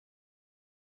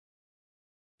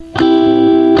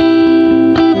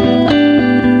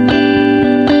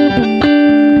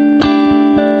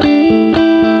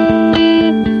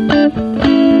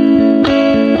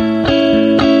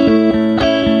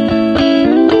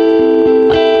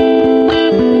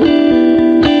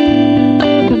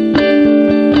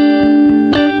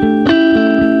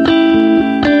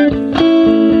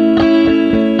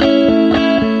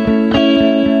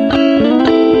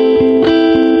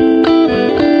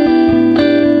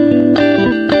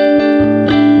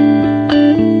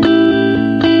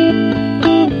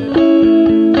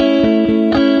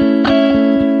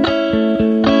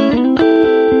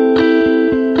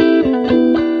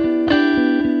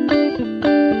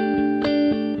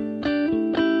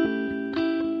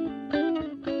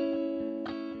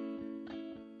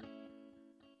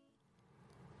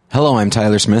Hello, I'm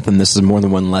Tyler Smith, and this is More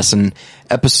Than One Lesson,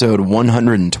 episode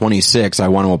 126. I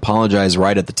want to apologize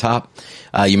right at the top.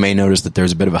 You may notice that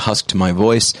there's a bit of a husk to my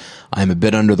voice. I'm a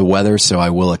bit under the weather, so I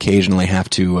will occasionally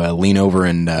have to lean over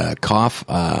and cough.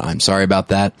 I'm sorry about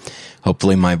that.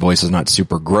 Hopefully my voice is not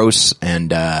super gross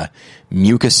and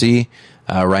mucusy.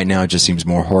 Right now it just seems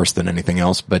more hoarse than anything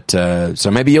else, but so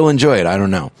maybe you'll enjoy it. I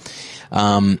don't know.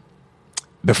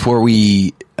 Before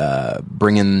we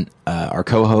bring in our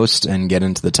co-host and get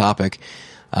into the topic,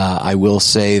 I will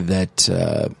say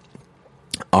that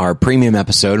our premium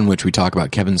episode in which we talk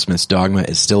about Kevin Smith's Dogma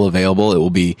is still available. It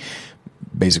will be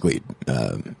basically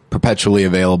perpetually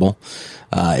available.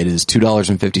 It is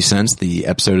 $2.50. The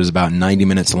episode is about 90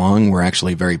 minutes long. We're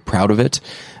actually very proud of it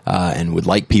and would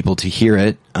like people to hear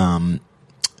it. And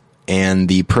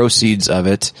the proceeds of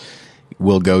it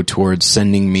will go towards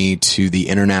sending me to the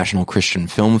International Christian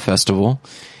Film Festival,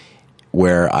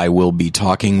 where I will be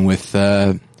talking with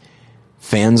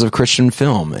fans of Christian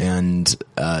film, and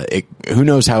who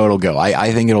knows how it'll go.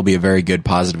 I think it'll be a very good,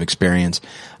 positive experience,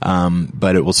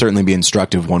 but it will certainly be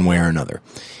instructive one way or another.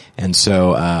 And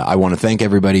so I want to thank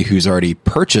everybody who's already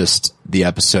purchased the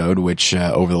episode, which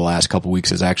over the last couple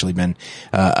weeks has actually been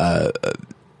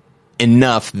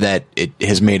enough that it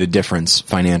has made a difference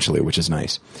financially, which is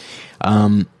nice.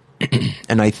 And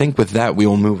I think with that, we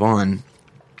will move on.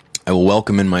 I will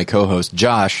welcome in my co-host,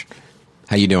 Josh.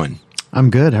 How you doing? I'm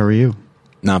good. How are you?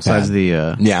 Not bad. Besides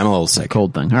the yeah, I'm a little sick.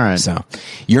 Cold thing. All right. So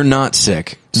you're not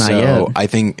sick. Not so yet.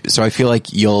 I feel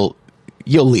like you'll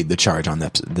lead the charge on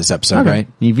this episode, okay. right?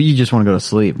 You just want to go to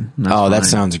sleep. That's That fine.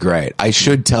 sounds great. I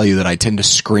should tell you that I tend to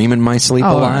scream in my sleep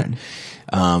a lot.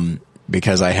 Right.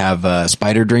 Because I have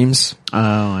spider dreams.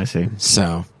 Oh, I see.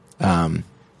 So,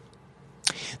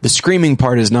 the screaming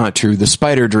part is not true. The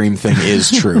spider dream thing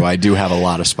is true. I do have a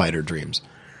lot of spider dreams.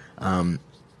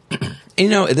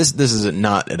 This is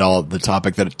not at all the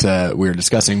topic that we were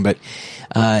discussing, but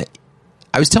I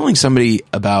was telling somebody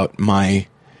about my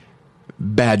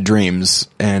bad dreams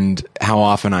and how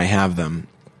often I have them.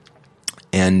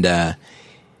 And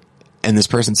this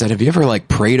person said, "Have you ever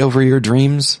prayed over your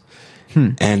dreams?"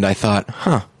 And I thought,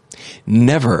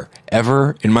 never,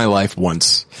 ever in my life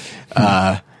once.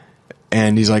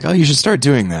 And he's like, "Oh, you should start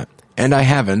doing that." And I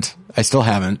haven't. I still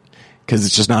haven't, because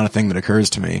it's just not a thing that occurs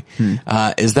to me.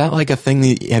 Is that a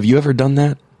thing have you ever done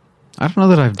that? I don't know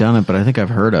that I've done it, but I think I've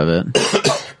heard of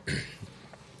it.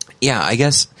 Yeah, I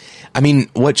guess. I mean,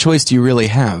 what choice do you really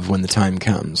have when the time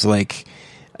comes?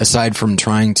 Aside from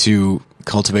trying to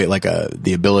cultivate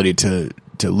the ability to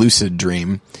lucid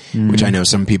dream, which I know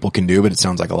some people can do, but it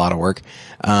sounds like a lot of work.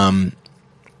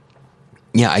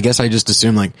 Yeah, I guess I just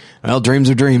assume dreams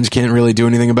are dreams, can't really do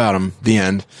anything about them. The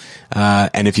end.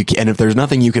 And if there's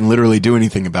nothing you can literally do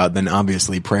anything about, then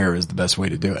obviously prayer is the best way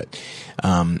to do it.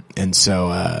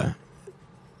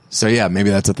 So yeah, maybe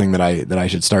that's a thing that I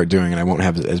should start doing, and I won't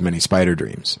have as many spider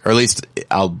dreams, or at least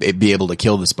I'll be able to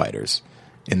kill the spiders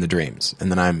in the dreams,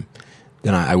 and then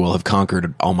I will have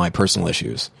conquered all my personal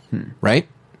issues. Right?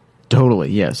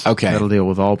 Totally, yes. Okay. That'll deal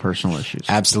with all personal issues.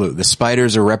 Absolutely. The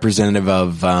spiders are representative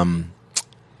of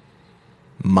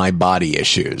my body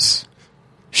issues.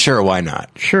 Sure, why not?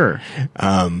 Sure.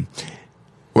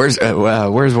 Where's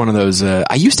one of those?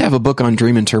 I used to have a book on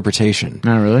dream interpretation.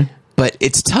 Not really? But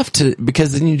it's tough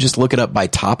because then you just look it up by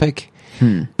topic.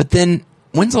 But then,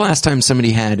 when's the last time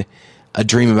somebody had a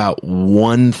dream about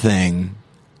one thing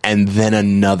and then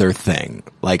another thing?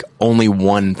 Only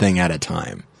one thing at a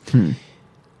time.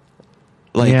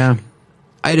 Yeah.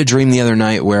 I had a dream the other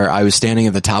night where I was standing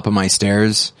at the top of my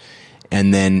stairs,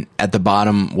 and then at the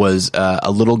bottom was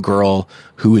a little girl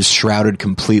who was shrouded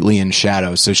completely in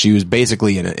shadow. So she was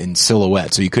basically in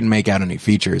silhouette, so you couldn't make out any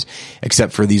features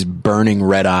except for these burning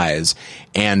red eyes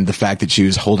and the fact that she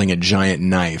was holding a giant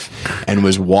knife and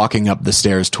was walking up the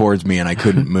stairs towards me, and I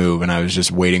couldn't move, and I was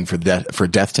just waiting for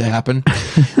death to happen.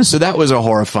 So that was a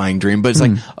horrifying dream, but it's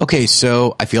okay,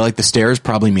 so I feel like the stairs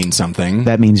probably mean something.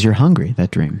 That means you're hungry,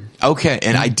 that dream. Okay,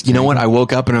 and you know what? I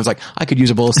woke up and I was like, I could use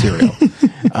a bowl of cereal.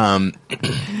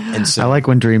 And so I like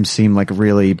when dreams seem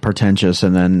really pretentious,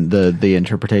 and then the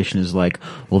interpretation is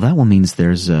well, that one means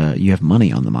there's you have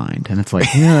money on the mind, and it's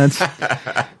yeah, that's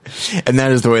and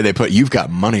that is the way they put you've got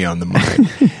money on the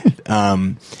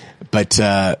mind.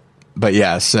 But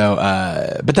yeah, so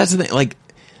but that's the thing.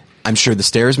 I'm sure the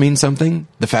stairs mean something.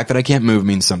 The fact that I can't move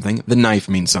means something. The knife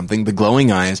means something. The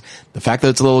glowing eyes. The fact that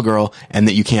it's a little girl and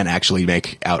that you can't actually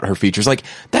make out her features.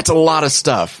 That's a lot of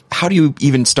stuff. How do you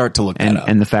even start to look that up?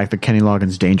 And the fact that Kenny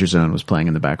Loggins' Danger Zone was playing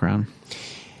in the background.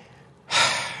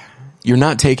 You're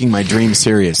not taking my dream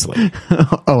seriously.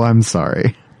 Oh, I'm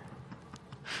sorry.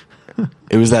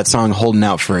 It was that song "Holding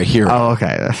Out for a Hero." Oh,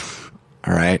 okay.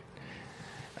 All right.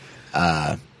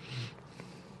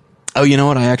 Oh, you know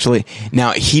what?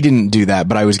 Now he didn't do that,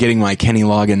 but I was getting my Kenny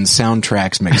Loggins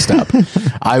soundtracks mixed up.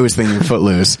 I was thinking of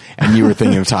Footloose, and you were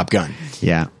thinking of Top Gun.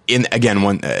 Yeah.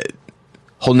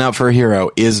 Holding Out for a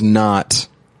Hero is not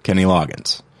Kenny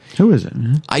Loggins. Who is it?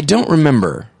 I don't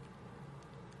remember.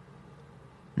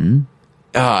 And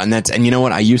you know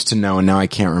what? I used to know, and now I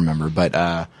can't remember.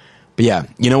 But yeah,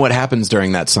 you know what happens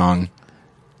during that song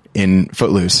in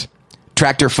Footloose?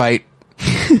 Tractor fight.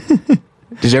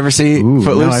 Did you ever see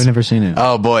Footloose? No, I've never seen it.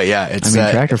 Oh boy, yeah.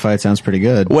 Tractor fight sounds pretty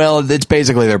good. Well, it's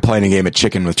basically they're playing a game of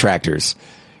chicken with tractors.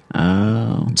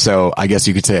 Oh. So I guess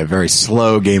you could say a very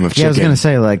slow game of chicken. Yeah, I was going to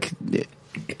say, like,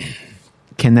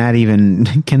 can that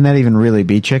even really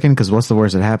be chicken? Because what's the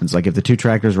worst that happens? Like, if the two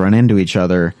tractors run into each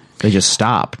other, they just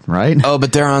stop, right? Oh,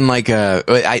 but they're on like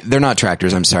they're not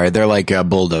tractors. I'm sorry, they're like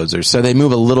bulldozers. So they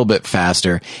move a little bit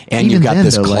faster, and Even you've got then,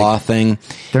 this though, claw like, thing.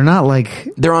 They're not like.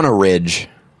 They're on a ridge,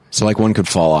 so like one could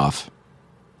fall off.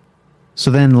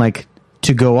 So then, like,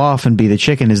 to go off and be the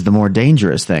chicken is the more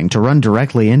dangerous thing. To run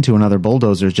directly into another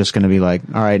bulldozer is just going to be like,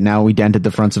 all right, now we dented the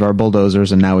fronts of our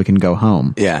bulldozers, and now we can go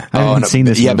home. Yeah, I haven't seen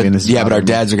this. Yeah, movie, but our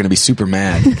dads are going to be super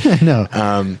mad. No.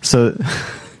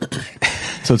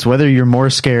 So it's whether you're more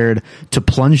scared to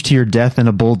plunge to your death in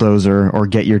a bulldozer or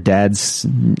get your dads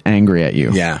angry at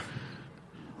you. Yeah.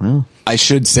 Well, I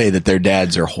should say that their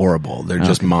dads are horrible. They're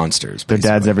just monsters. their Basically.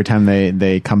 dads, every time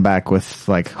they come back with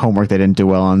like homework they didn't do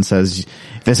well on, says,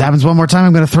 if this happens one more time,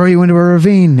 I'm going to throw you into a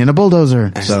ravine in a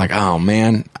bulldozer. It's like, oh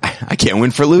man, I can't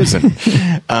win for losing.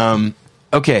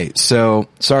 Okay, so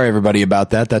sorry everybody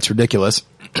about that. That's ridiculous.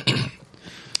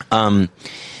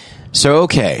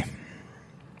 Okay.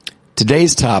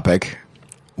 Today's topic,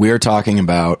 we are talking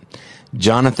about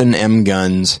Jonathan M.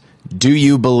 Gunn's Do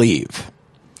You Believe?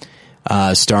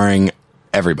 Starring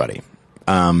everybody.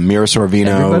 Mira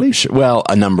Sorvino.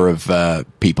 A number of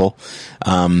people.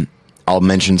 I'll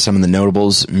mention some of the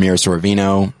notables. Mira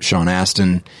Sorvino, Sean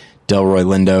Astin, Delroy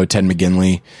Lindo, Ted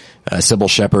McGinley, Sybil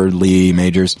Shepherd, Lee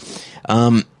Majors.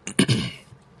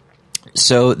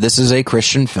 So this is a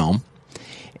Christian film.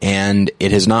 And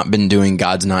it has not been doing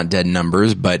God's Not Dead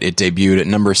numbers, but it debuted at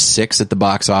number 6 at the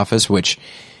box office, which,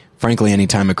 frankly,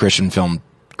 anytime a Christian film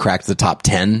cracks the top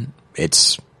 10,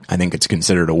 I think it's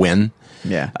considered a win.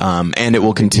 Yeah. And it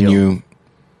will continue,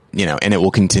 and it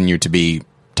will continue to be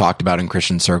talked about in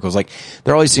Christian circles. Like,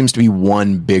 there always seems to be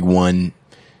one big one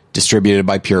distributed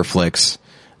by PureFlix,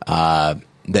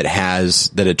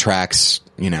 that attracts,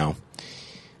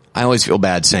 I always feel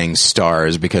bad saying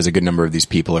stars because a good number of these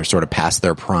people are sort of past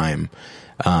their prime.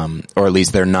 Or at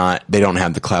least they don't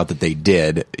have the clout that they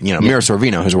did. Mira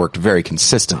Sorvino has worked very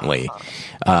consistently,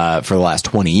 for the last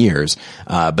 20 years.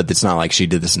 But it's not like she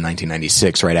did this in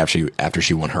 1996, right after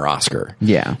she won her Oscar.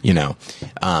 Yeah.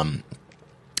 And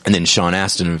then Sean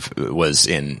Astin was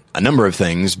in a number of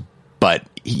things, but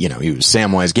he was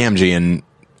Samwise Gamgee in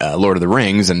Lord of the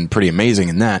Rings and pretty amazing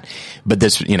in that. But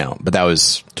but that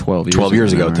was 12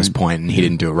 years ago at this point, and he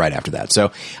didn't do it right after that.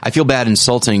 So I feel bad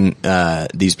insulting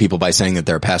these people by saying that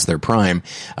they're past their prime.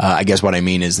 I guess what I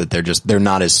mean is that they're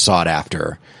not as sought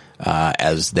after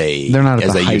as they're not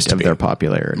at the height used to of be. their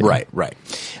popularity. Right.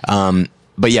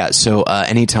 But yeah, so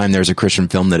anytime there's a Christian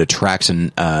film that attracts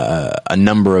a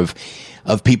number of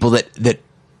people that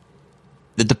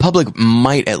the public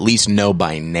might at least know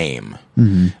by name.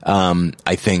 Mm-hmm.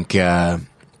 I think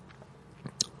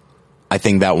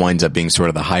that winds up being sort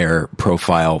of the higher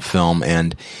profile film,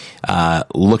 and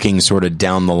looking sort of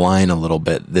down the line a little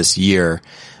bit this year,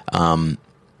 I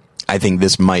think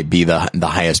this might be the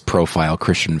highest profile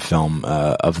Christian film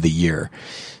of the year.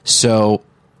 So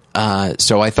I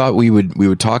thought we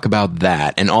would talk about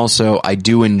that, and also I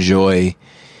do enjoy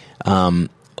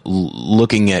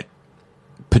looking at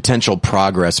potential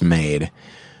progress made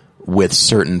with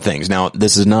certain things. Now,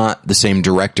 this is not the same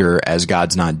director as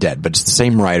God's Not Dead, but it's the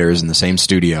same writers and the same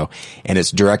studio, and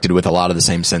it's directed with a lot of the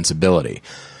same sensibility.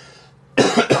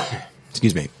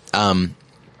 Excuse me.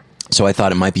 So I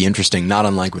thought it might be interesting, not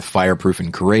unlike with Fireproof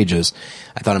and Courageous,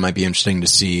 I thought it might be interesting to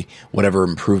see whatever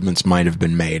improvements might have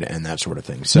been made and that sort of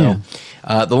thing. So,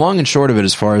 the long and short of it,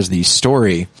 as far as the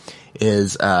story,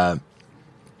 is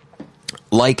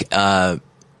like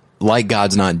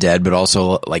God's Not Dead, but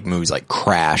also like movies like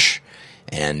Crash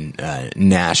and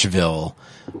Nashville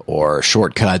or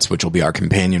Shortcuts, which will be our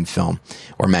companion film,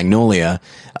 or Magnolia,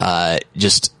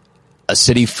 just a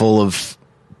city full of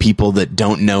people that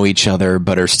don't know each other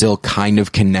but are still kind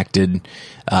of connected,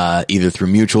 either through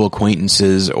mutual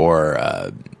acquaintances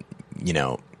or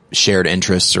shared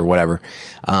interests or whatever.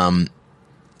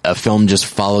 a film just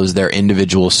follows their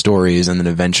individual stories and then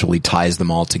eventually ties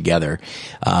them all together.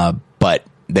 But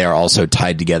they are also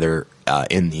tied together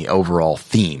in the overall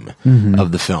theme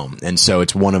of the film. And so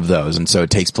it's one of those. And so it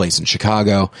takes place in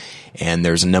Chicago, and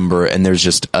there's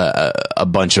just a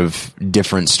bunch of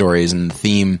different stories. And the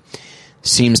theme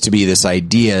seems to be this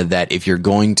idea that if you're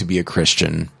going to be a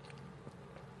Christian,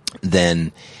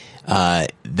 then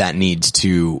there needs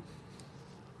to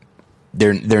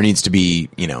be,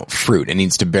 fruit. It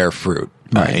needs to bear fruit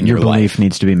in your belief life.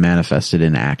 Needs to be manifested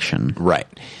in action. Right.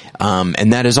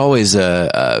 And that is always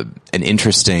an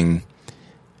interesting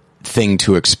thing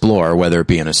to explore, whether it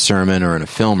be in a sermon or in a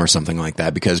film or something like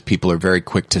that, because people are very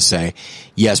quick to say,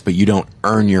 yes, but you don't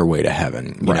earn your way to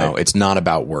heaven. You know, it's not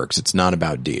about works. It's not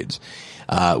about deeds,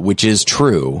 which is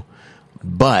true.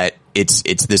 But it's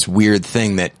this weird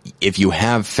thing that if you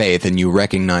have faith and you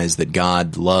recognize that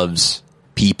God loves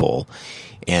people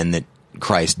and that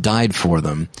Christ died for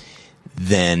them,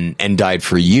 and died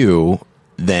for you,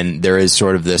 then there is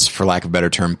sort of this, for lack of a better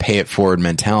term, pay it forward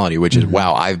mentality, which is,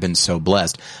 wow, I've been so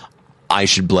blessed. I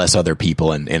should bless other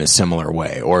people in a similar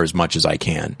way, or as much as I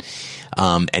can.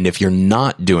 And if you're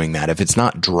not doing that, if it's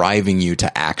not driving you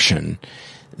to action,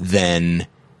 then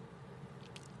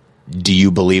do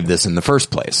you believe this in the first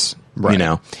place? Right.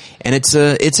 And it's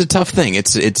a tough thing.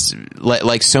 It's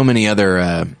like so many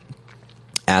other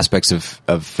aspects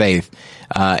of faith.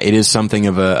 It is something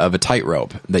of a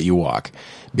tightrope that you walk,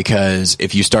 because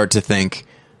if you start to think,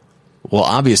 well,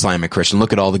 obviously I'm a Christian,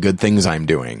 look at all the good things I'm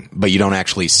doing, but you don't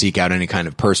actually seek out any kind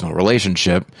of personal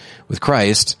relationship with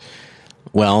Christ,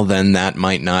 well, then that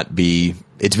might not be,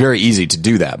 it's very easy to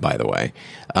do that, by the way.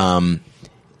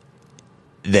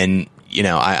 Then,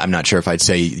 I'm not sure if I'd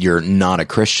say you're not a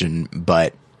Christian,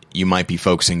 but you might be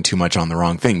focusing too much on the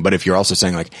wrong thing. But if you're also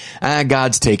saying like,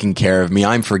 God's taking care of me,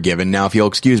 I'm forgiven, now if you'll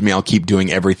excuse me, I'll keep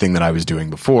doing everything that I was doing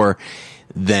before,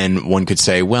 then one could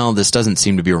say, well, this doesn't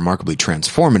seem to be remarkably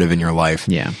transformative in your life.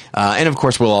 Yeah. And of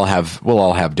course we'll all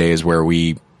have days where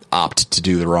we opt to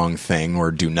do the wrong thing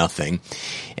or do nothing.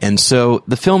 And so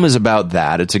the film is about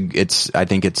that. I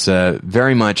think it's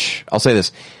very much, I'll say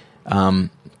this,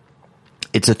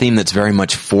 it's a theme that's very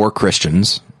much for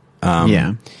Christians.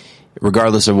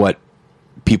 Regardless of what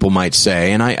people might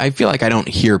say. And I feel like I don't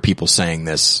hear people saying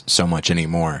this so much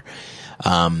anymore.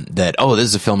 That, this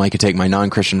is a film I could take my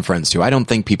non-Christian friends to. I don't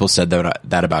think people said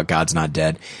that about God's Not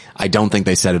Dead. I don't think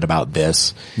they said it about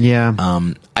this. Yeah.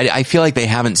 I feel like they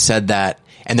haven't said that,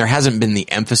 and there hasn't been the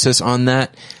emphasis on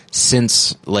that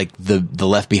since like the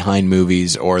Left Behind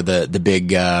movies or the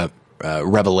big,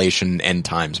 Revelation End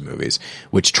Times movies,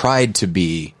 which tried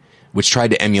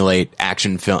to emulate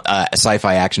action film,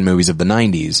 sci-fi action movies of the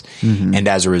 90s. And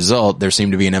as a result, there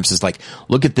seemed to be an emphasis like,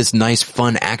 look at this nice,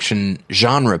 fun action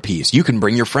genre piece. You can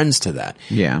bring your friends to that.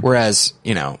 Yeah. Whereas,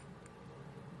 even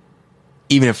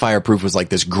if Fireproof was like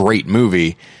this great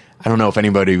movie, I don't know if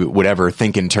anybody would ever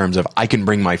think in terms of, I can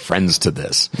bring my friends to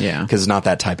this. Yeah. Because it's not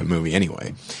that type of movie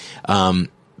anyway.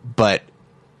 But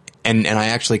I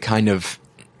actually kind of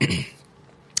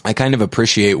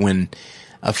appreciate when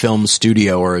a film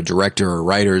studio or a director or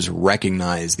writers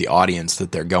recognize the audience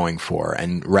that they're going for,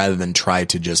 and rather than try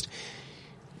to just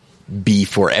be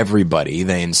for everybody,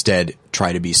 they instead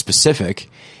try to be specific.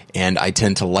 And I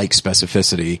tend to like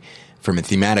specificity from a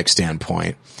thematic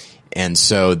standpoint. And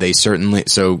so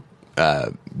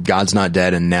God's Not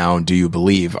Dead and Now Do You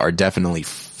Believe are definitely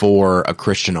for a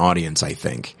Christian audience, I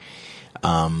think.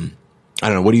 I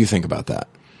don't know. What do you think about that?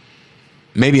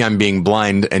 Maybe I'm being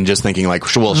blind and just thinking like,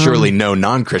 well, surely no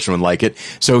non-Christian would like it.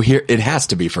 So here, it has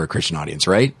to be for a Christian audience,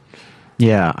 right?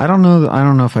 Yeah. I don't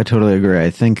know if I totally agree. I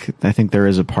think there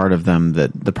is a part of them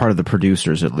the part of the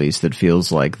producers at least that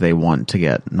feels like they want to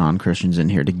get non-Christians in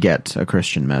here to get a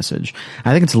Christian message.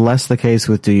 I think it's less the case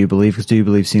with Do You Believe, because Do You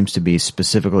Believe seems to be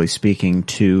specifically speaking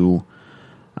to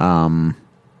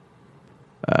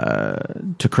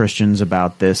Christians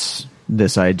about this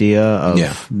idea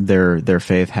of their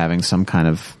faith having some kind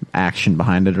of action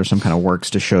behind it or some kind of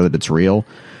works to show that it's real.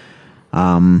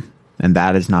 And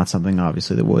that is not something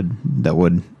obviously that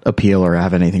would appeal or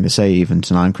have anything to say even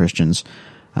to non-Christians.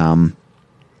 But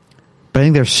I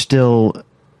think there's still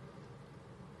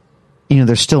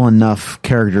enough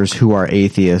characters who are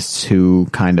atheists who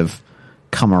kind of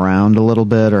come around a little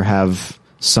bit or have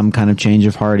some kind of change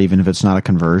of heart, even if it's not a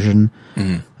conversion.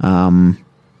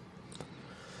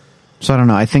 So I don't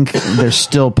know. I think there's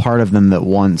still part of them that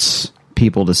wants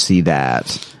people to see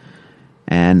that.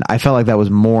 And I felt like that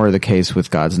was more the case with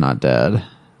God's Not Dead.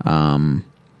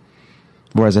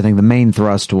 Whereas I think the main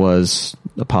thrust was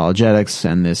apologetics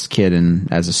and this kid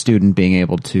as a student being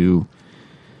able to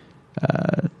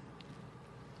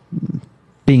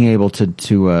being able to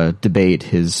debate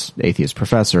his atheist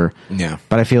professor. Yeah.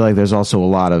 But I feel like there's also a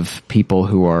lot of people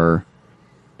who are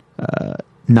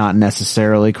not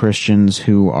necessarily Christians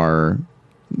who are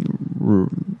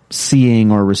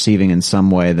seeing or receiving in some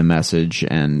way the message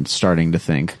and starting to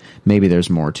think maybe there's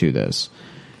more to this.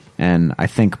 And I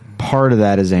think part of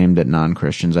that is aimed at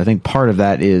non-Christians. I think part of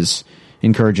that is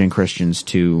encouraging Christians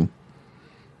to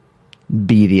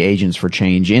be the agents for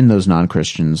change in those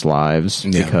non-Christians' lives,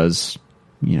 because,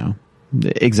 you know,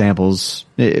 examples,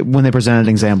 when they present an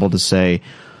example to say,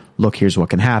 look, here's what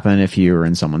can happen if you're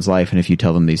in someone's life and if you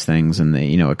tell them these things, and they,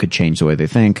 you know, it could change the way they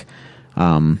think.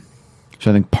 So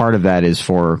I think part of that is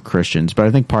for Christians, but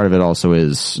I think part of it also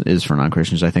is for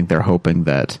non-Christians. I think they're hoping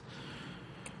that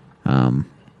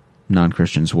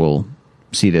non-Christians will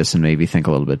see this and maybe think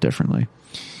a little bit differently.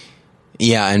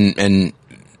 Yeah, and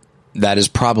that is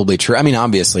probably true. I mean,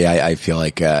 obviously, I feel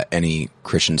like any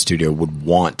Christian studio would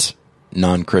want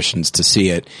non-Christians to see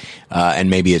it, and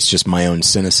maybe it's just my own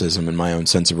cynicism and my own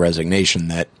sense of resignation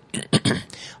that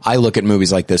I look at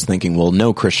movies like this thinking, well,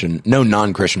 no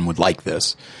non-Christian would like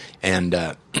this, and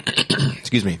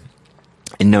excuse me,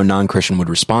 and no non-Christian would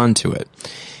respond to it.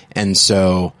 And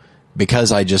so,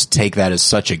 because I just take that as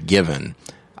such a given,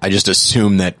 I just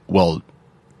assume that, well,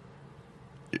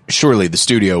 surely the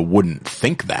studio wouldn't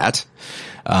think that.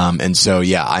 And so,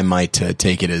 yeah, I might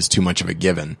take it as too much of a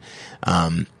given.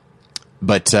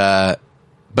 But I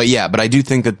do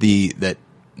think that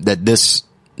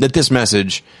this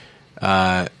message,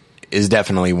 is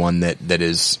definitely one that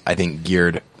is, I think,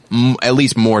 geared at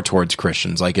least more towards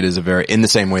Christians. Like, it is in the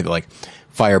same way that, like,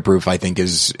 Fireproof, I think,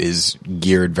 is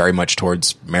geared very much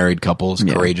towards married couples.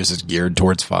 Yeah. Courageous is geared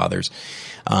towards fathers.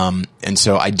 And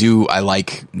so I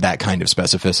like that kind of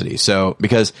specificity. So,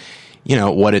 because, you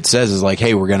know, what it says is like,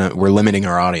 hey, we're limiting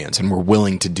our audience, and we're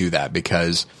willing to do that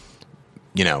because,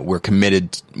 you know,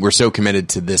 we're so committed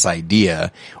to this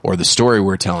idea or the story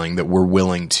we're telling that we're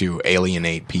willing to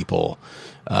alienate people,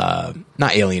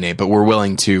 not alienate, but we're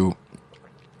willing to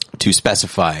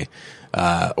specify,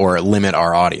 or limit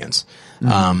our audience.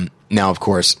 Mm-hmm. Now, of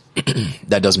course,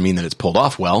 that doesn't mean that it's pulled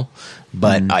off well,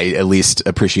 but I at least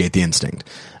appreciate the instinct.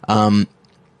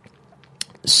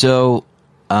 So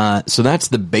that's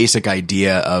the basic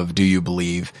idea of Do You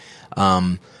Believe?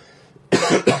 I'm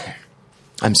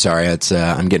sorry,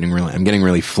 I'm getting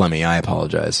really phlegmy. I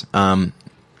apologize.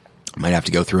 Might have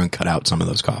to go through and cut out some of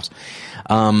those coughs.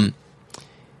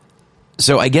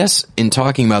 So I guess in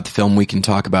talking about the film, we can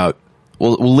talk about,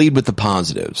 we'll lead with the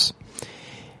positives.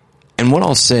 And what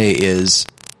I'll say is,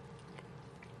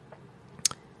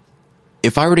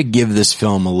 if I were to give this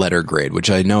film a letter grade,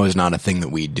 which I know is not a thing that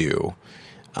we do,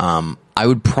 I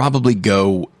would probably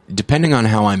go, depending on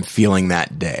how I'm feeling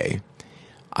that day,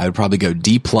 I would probably go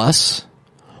D+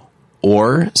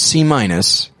 or C-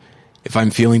 if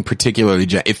I'm feeling particularly,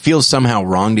 it feels somehow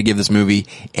wrong to give this movie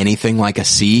anything like a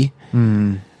C.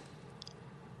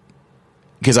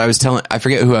 Because I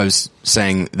forget who I was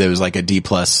saying there was like a D+,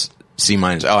 C-.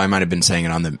 Oh, I might have been saying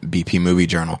it on the BP Movie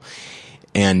Journal.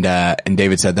 And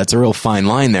David said, that's a real fine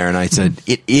line there. And I said,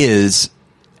 it is.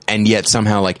 And yet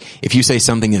somehow, like, if you say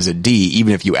something is a D,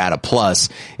 even if you add a plus,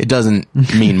 it doesn't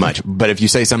mean much. But if you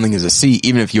say something is a C,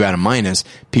 even if you add a minus,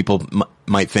 people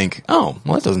might think, oh,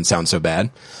 well, that doesn't sound so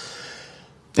bad.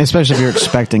 Especially if you're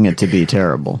expecting it to be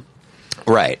terrible.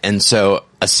 Right. And so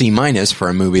a C- for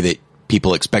a movie that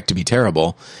people expect to be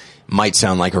terrible might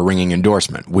sound like a ringing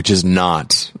endorsement, which is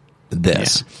not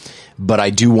this. Yeah. But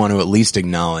I do want to at least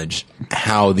acknowledge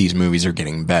how these movies are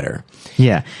getting better.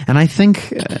 Yeah, and I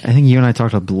think you and I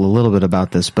talked a little bit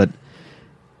about this, but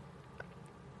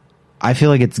I feel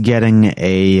like it's getting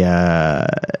I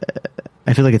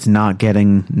feel like it's not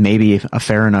getting maybe a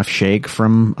fair enough shake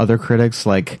from other critics.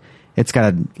 Like, it's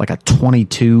got a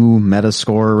 22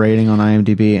 Metascore rating on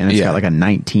IMDb, and it's got like a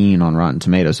 19 on Rotten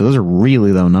Tomatoes. So those are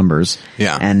really low numbers.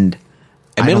 Yeah, and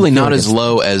admittedly not as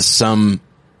low as some,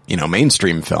 you know,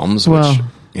 mainstream films, which,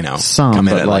 you know, come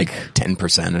in at like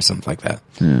 10% or something like that.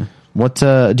 Yeah. What do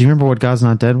you remember what God's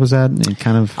Not Dead was at?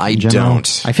 Kind of. I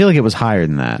don't. I feel like it was higher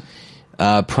than that.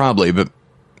 Probably, but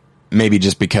maybe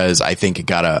just because I think it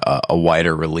got a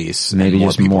wider release. Maybe and more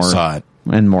just people saw it,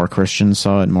 and more Christians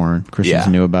saw it. More Christians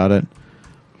knew about it.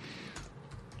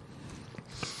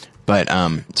 But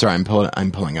sorry, I'm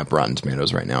pulling up Rotten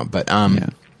Tomatoes right now. But I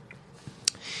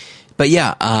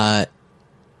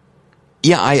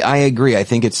agree. I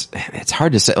think it's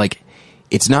hard to say. Like,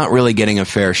 it's not really getting a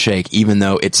fair shake, even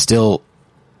though it's still,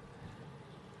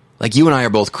 like, you and I are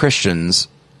both Christians,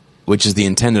 which is the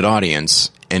intended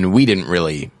audience, and we didn't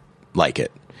really like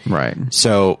it. Right.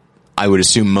 So I would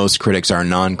assume most critics are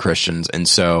non-Christians, and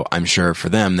so I'm sure for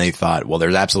them they thought, well,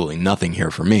 there's absolutely nothing here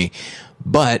for me.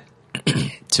 But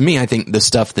to me, I think the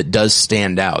stuff that does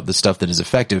stand out, the stuff that is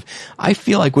effective, I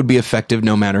feel like would be effective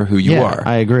no matter who you are.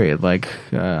 I agree. Like,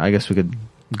 I guess we could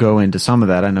go into some of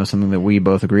that. I know something that we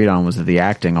both agreed on was that the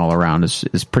acting all around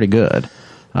is pretty good.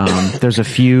 There's a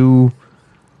few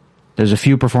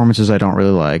performances I don't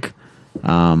really like.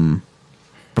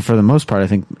 But for the most part, I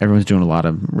think everyone's doing a lot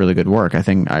of really good work. I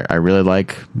think I really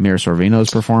like Mira Sorvino's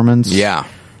performance. Yeah.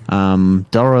 Delroy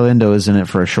Lindo is in it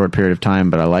for a short period of time,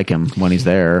 but I like him when he's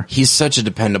there. He's such a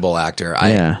dependable actor.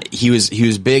 He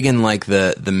was big in like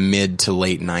the mid to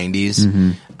late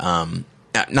 90s. Mm-hmm.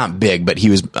 Not big, but he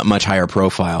was a much higher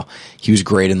profile. He was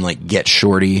great in like Get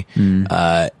Shorty.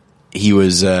 He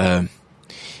was, I'm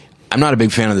not a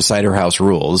big fan of the Cider House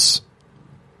Rules,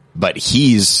 but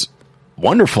he's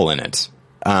wonderful in it.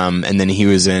 And then he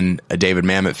was in a David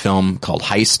Mamet film called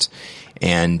Heist,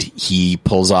 and he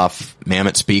pulls off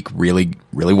Mamet speak really,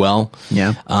 really well.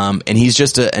 Yeah. And he's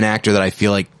just an actor that I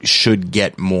feel like should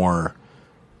get more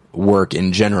work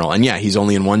in general. And yeah, he's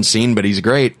only in one scene, but he's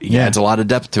great. He adds a lot of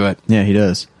depth to it. Yeah, he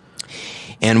does.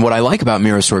 And what I like about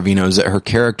Mira Sorvino is that her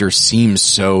character seems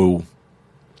so...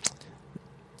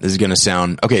 This is going to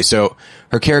sound... Okay, so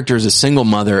her character is a single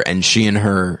mother, and she and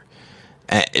her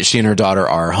daughter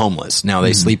are homeless. Now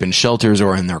they sleep in shelters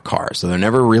or in their cars, so they're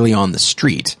never really on the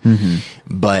street.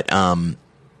 But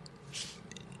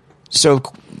so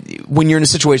when you're in a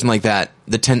situation like that,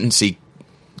 the tendency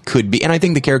could be, and I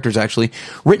think the character's actually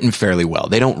written fairly well.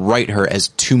 They don't write her as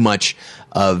too much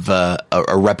of a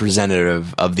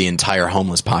representative of the entire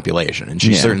homeless population, and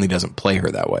she certainly doesn't play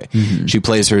her that way. She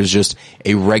plays her as just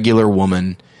a regular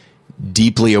woman,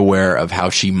 deeply aware of how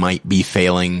she might be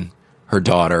failing her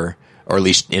daughter, or at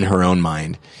least in her own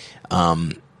mind.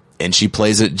 And she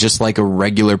plays it just like a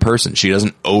regular person. She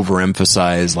doesn't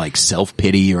overemphasize like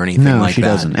self-pity or anything like that. No, she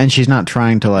doesn't. And she's not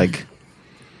trying to like,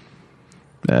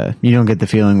 you don't get the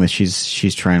feeling that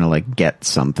she's trying to like get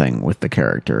something with the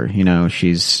character. You know,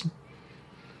 she's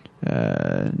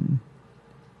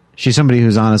somebody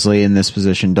who's honestly in this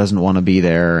position, doesn't want to be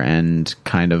there, and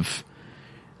kind of,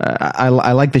 I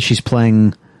like that she's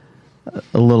playing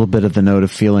a little bit of the note of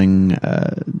feeling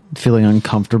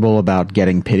uncomfortable about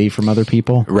getting pity from other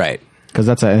people, right? Because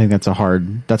I think that's a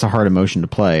hard emotion to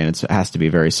play, and it has to be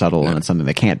very subtle, and it's something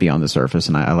that can't be on the surface.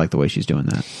 And I like the way she's doing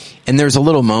that. And there's a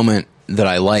little moment that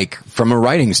I like from a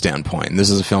writing standpoint.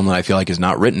 This is a film that I feel like is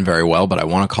not written very well, but I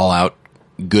want to call out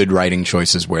good writing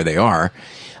choices where they are.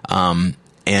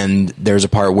 And there's a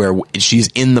part where she's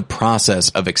in the process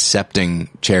of accepting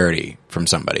charity from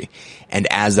somebody. And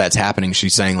as that's happening,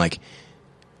 she's saying like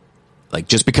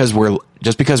just because we're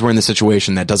in this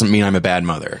situation, that doesn't mean I'm a bad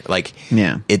mother. Like,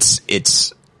 yeah,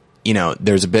 it's, you know,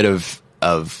 there's a bit of,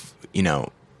 you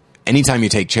know, anytime you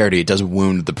take charity, it does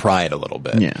wound the pride a little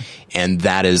bit. Yeah. And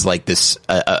that is like this,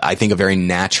 I think a very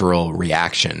natural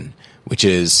reaction, which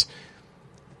is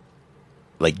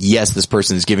like, yes, this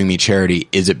person is giving me charity.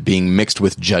 Is it being mixed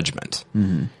with judgment?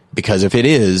 Mm-hmm. Because if it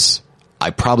is,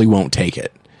 I probably won't take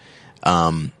it.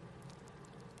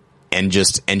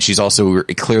 And she's also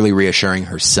clearly reassuring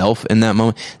herself in that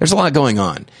moment. There's a lot going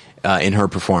on in her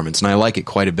performance, and I like it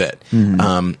quite a bit.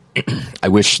 Mm-hmm. I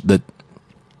wish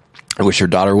her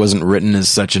daughter wasn't written as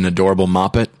such an adorable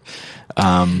moppet.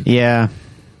 Yeah.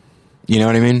 You know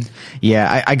what I mean?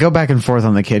 Yeah, I go back and forth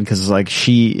on the kid because like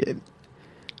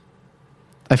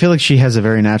I feel like she has a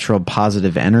very natural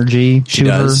positive energy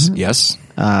to her. Yes.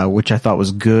 Which I thought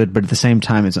was good, but at the same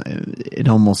time, she's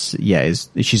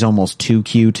almost too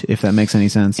cute, if that makes any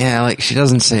sense. Yeah, like she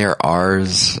doesn't say her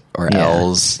R's or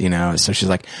L's, you know, so she's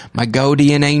like, my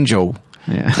guardian angel.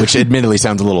 Yeah. Which admittedly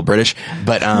sounds a little British,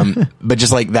 but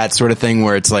just like that sort of thing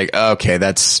where it's like, okay,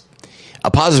 that's a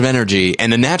positive energy,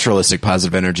 and a naturalistic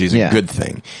positive energy is a good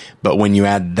thing. But when you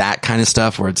add that kind of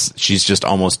stuff where she's just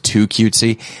almost too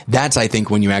cutesy, that's, I think,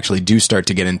 when you actually do start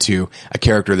to get into a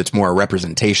character that's more a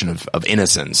representation of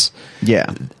innocence.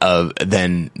 Yeah.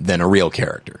 Than a real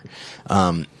character.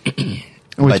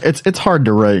 It's hard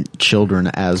to write children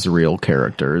as real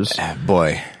characters.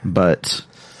 Boy. But,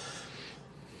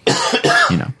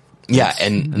 you know. Yeah,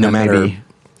 and no matter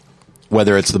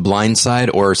whether it's The Blind Side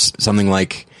or something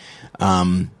like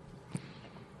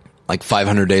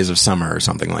 500 Days of Summer or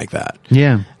something like that.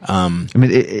 Yeah. I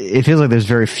mean, it feels like there's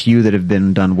very few that have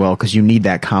been done well because you need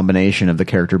that combination of the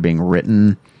character being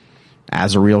written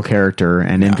as a real character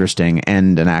and interesting,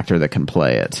 and an actor that can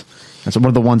play it. And so one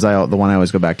of the one I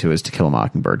always go back to is To Kill a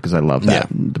Mockingbird, because I love that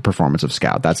the performance of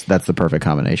Scout. That's the perfect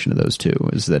combination of those two.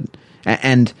 Is that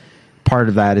and part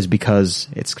of that is because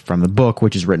it's from the book,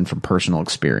 which is written from personal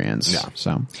experience. Yeah.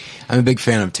 So I'm a big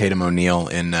fan of Tatum O'Neal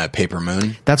in Paper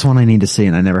Moon. that's one I need to see,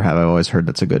 and I never have. I've always heard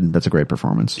that's a great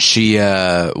performance. She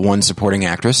won supporting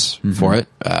actress for it.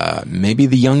 Maybe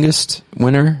the youngest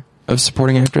winner of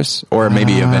supporting actress, or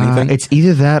maybe of anything. It's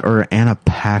either that or Anna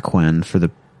Paquin for the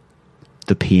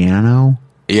piano.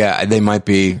 Yeah, they might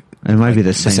be. It might be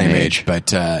the same age,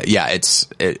 but yeah, it's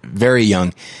very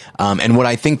young. And what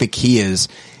I think the key is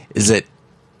that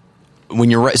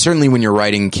when you're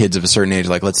writing kids of a certain age,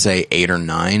 like let's say 8 or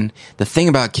 9, the thing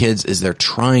about kids is they're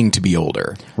trying to be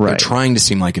older. Right. They're trying to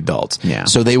seem like adults. Yeah.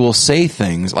 So they will say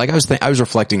things like I was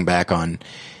reflecting back on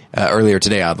earlier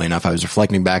today. Oddly enough, I was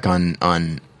reflecting back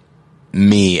on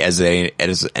me as an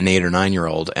 8 or 9 year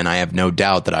old, and I have no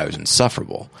doubt that I was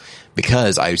insufferable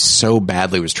because I so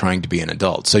badly was trying to be an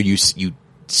adult. So you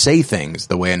say things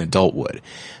the way an adult would,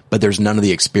 but there's none of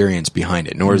the experience behind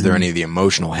it, nor is there any of the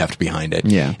emotional heft behind it.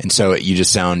 Yeah. And so you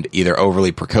just sound either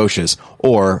overly precocious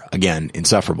or, again,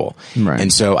 insufferable. Right.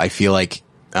 And so I feel like,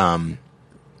 like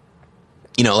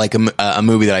a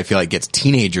movie that I feel like gets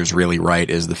teenagers really right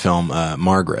is the film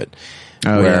Margaret.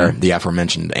 Where the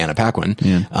aforementioned Anna Paquin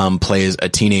plays a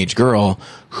teenage girl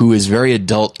who is very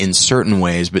adult in certain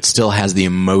ways, but still has the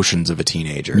emotions of a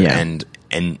teenager. Yeah.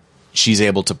 And she's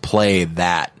able to play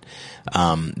that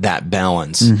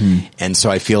balance. And so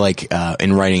I feel like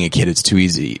in writing a kid, it's too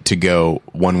easy to go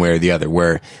one way or the other,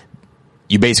 where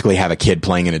you basically have a kid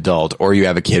playing an adult, or you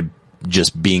have a kid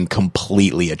just being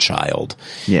completely a child.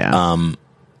 Yeah.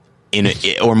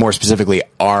 Or more specifically,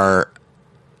 our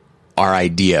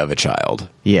idea of a child.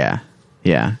 Yeah.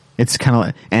 Yeah. It's kind of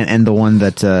like, and the one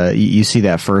that, you see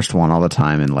that first one all the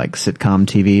time in like sitcom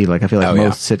TV. Like I feel like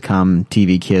most sitcom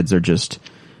TV kids are just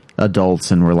adults,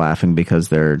 and we're laughing because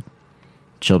they're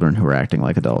children who are acting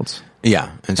like adults.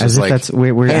 Yeah. It's As just if like, that's,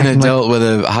 we're an acting adult with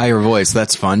a higher voice.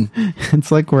 That's fun.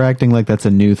 It's like we're acting like that's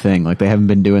a new thing. Like they haven't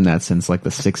been doing that since like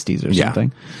the 60s or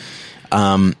something.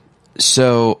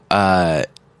 So,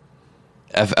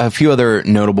 a few other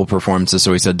notable performances.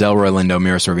 So we said Delroy Lindo,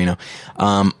 Mira Sorvino.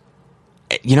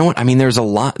 You know what? I mean, there's a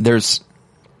lot of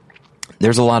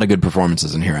good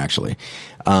performances in here, actually.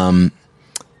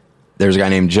 There's a guy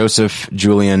named Joseph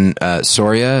Julian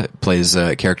Soria, plays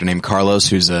a character named Carlos,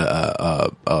 who's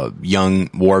a young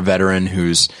war veteran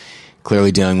who's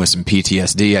clearly dealing with some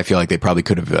PTSD. I feel like they probably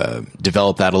could have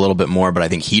developed that a little bit more, but I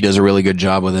think he does a really good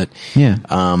job with it. Yeah.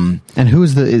 And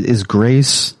who's is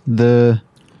Grace the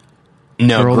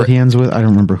girl that he ends with? I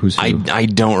don't remember who's who. I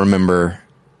don't remember.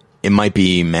 It might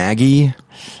be Maggie.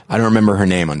 I don't remember her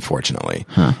name, unfortunately.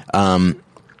 Huh.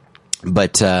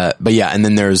 But yeah, and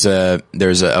then there's a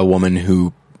woman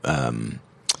who,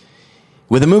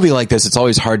 with a movie like this, it's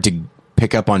always hard to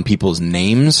pick up on people's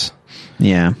names.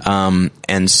 Yeah.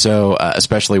 And so,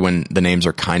 especially when the names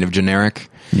are kind of generic.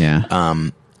 Yeah.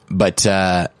 But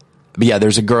yeah,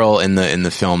 there's a girl in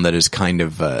the film that is kind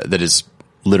of, that is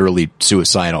literally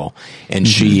suicidal, and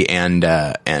she and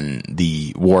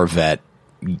the war vet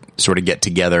sort of get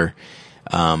together,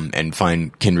 and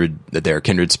find that they're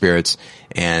kindred spirits,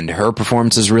 and her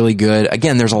performance is really good.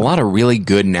 Again, there's a lot of really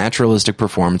good naturalistic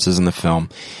performances in the film,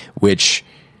 which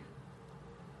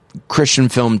Christian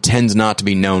film tends not to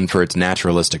be known for its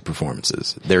naturalistic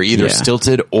performances. They're either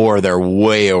stilted or they're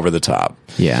way over the top.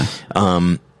 Yeah.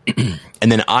 And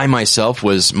then I myself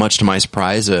was, much to my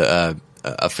surprise, a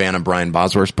fan of Brian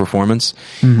Bosworth's performance.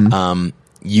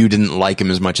 You didn't like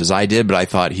him as much as I did, but I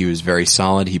thought he was very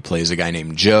solid. He plays a guy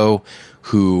named Joe,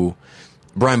 who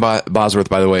Brian Bosworth,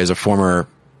 by the way, is a former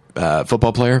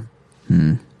football player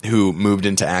who moved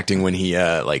into acting when he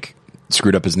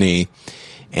screwed up his knee,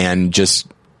 and just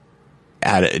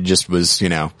was,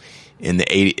 in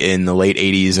the late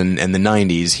 80s and the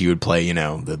 90s, he would play,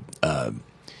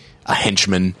 a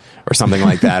henchman or something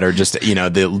like that, or just,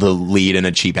 the lead in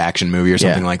a cheap action movie or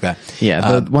something like that.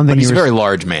 Yeah. The one thing he's a very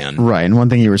large man. Right. And one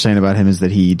thing you were saying about him is that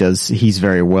he's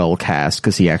very well cast,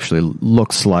 because he actually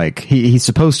looks like he's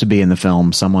supposed to be in the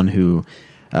film someone who,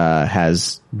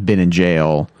 has been in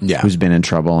jail, who's been in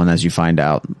trouble. And as you find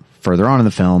out further on in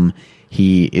the film,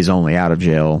 he is only out of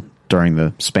jail during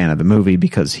the span of the movie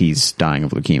because he's dying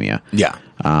of leukemia. Yeah.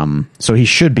 So he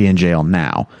should be in jail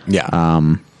now.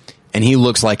 Yeah. And he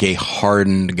looks like a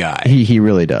hardened guy. He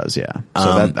really does, yeah.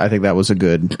 So I think that was a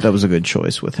good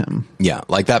choice with him. Yeah,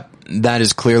 like that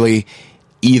is clearly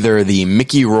either the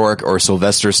Mickey Rourke or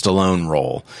Sylvester Stallone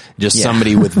role. Just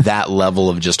somebody with that level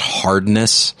of just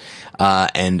hardness.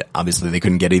 And obviously they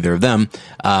couldn't get either of them.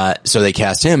 So they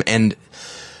cast him, and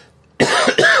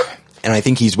I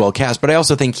think he's well cast, but I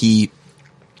also think he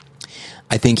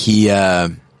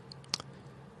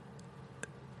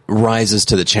rises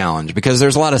to the challenge, because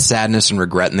there's a lot of sadness and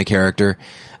regret in the character,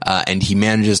 and he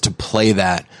manages to play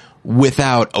that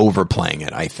without overplaying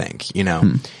it, I think, you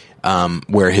know,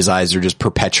 where his eyes are just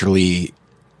perpetually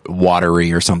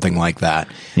watery or something like that.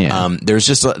 Yeah.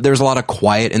 There's a lot of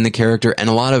quiet in the character, and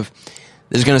a lot of,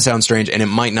 this is going to sound strange, and it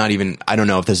might not even, I don't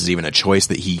know if this is even a choice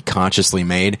that he consciously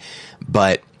made,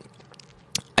 but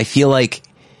I feel like,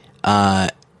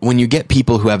 when you get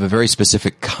people who have a very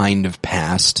specific kind of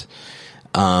past,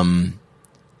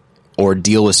 or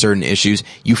deal with certain issues,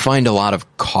 you find a lot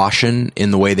of caution in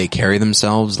the way they carry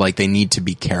themselves. Like, they need to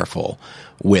be careful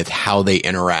with how they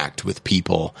interact with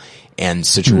people and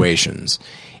situations.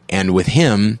 And with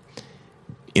him,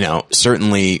 you know,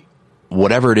 certainly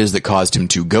whatever it is that caused him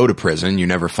to go to prison, you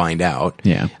never find out.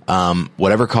 Yeah.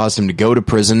 Whatever caused him to go to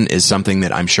prison is something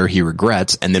that I'm sure he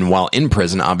regrets. And then while in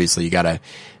prison, obviously you gotta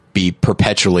be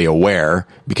perpetually aware,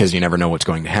 because you never know what's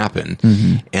going to happen.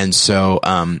 And so,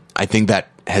 I think that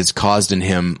has caused in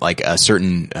him like a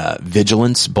certain,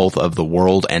 vigilance, both of the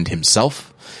world and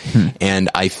himself. And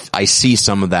I see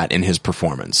some of that in his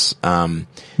performance.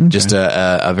 Just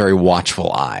a very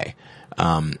watchful eye.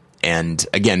 And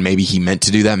again, maybe he meant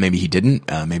to do that. Maybe he didn't.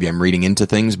 Maybe I'm reading into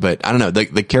things, but I don't know.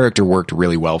 The character worked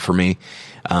really well for me.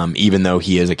 Even though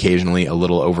he is occasionally a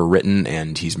little overwritten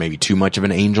and he's maybe too much of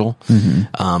an angel.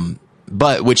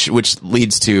 But which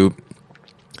leads to,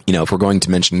 you know, if we're going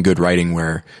to mention good writing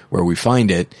where we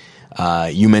find it,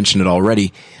 you mentioned it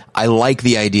already. I like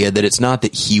the idea that it's not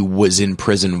that he was in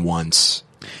prison once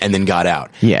and then got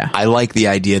out. Yeah. I like the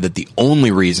idea that the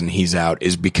only reason he's out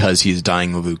is because he's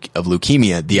dying of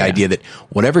leukemia. The idea that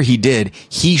whatever he did,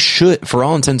 he should, for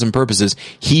all intents and purposes,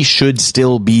 he should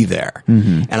still be there.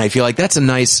 And I feel like that's a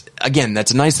nice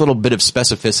little bit of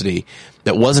specificity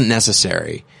that wasn't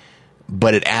necessary,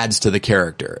 but it adds to the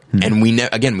character. And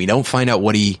we don't find out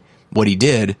what he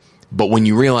did, but when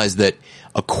you realize that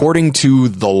according to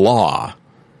the law,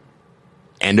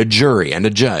 and a jury and a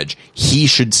judge, he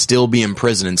should still be in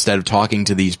prison instead of talking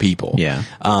to these people. Yeah.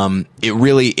 It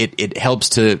really, it helps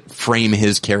to frame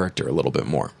his character a little bit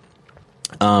more.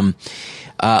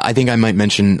 I think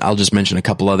I'll just mention a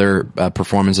couple other,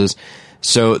 performances.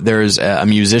 So there's a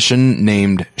musician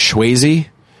named Shwayze,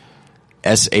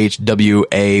 Shwayze,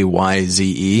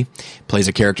 plays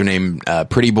a character named,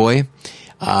 Pretty Boy.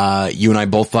 You and I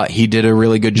both thought he did a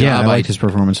really good job. Yeah, I liked his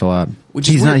performance a lot. Which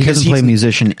he is weird, doesn't play a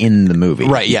musician in the movie.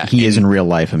 Right, yeah. He is in real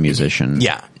life a musician.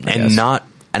 Yeah, and not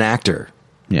an actor.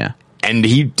 Yeah. And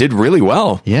he did really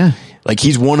well. Yeah. Like,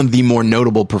 he's one of the more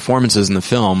notable performances in the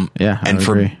film. Yeah, I and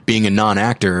for agree. being a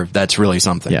non-actor, that's really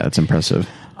something. Yeah, that's impressive.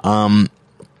 I'm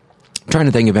trying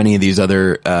to think if any of these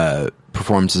other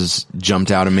performances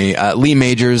jumped out at me. Lee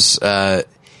Majors, I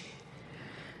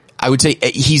would say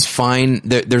he's fine.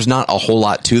 There's not a whole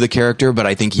lot to the character, but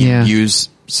I think he used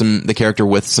the character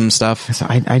with some stuff.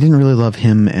 I didn't really love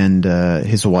him and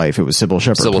his wife. It was Sybil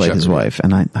Shepherd played his wife,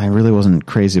 and I really wasn't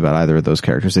crazy about either of those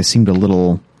characters. They seemed a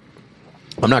little.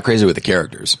 I'm not crazy with the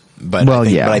characters, but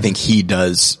I think he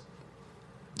does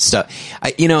stuff.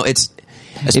 It's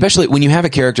especially when you have a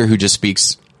character who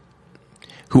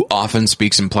often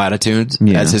speaks in platitudes,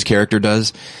 as his character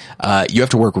does. You have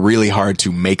to work really hard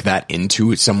to make that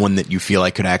into someone that you feel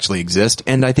like could actually exist,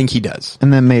 and I think he does.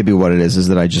 And then maybe what it is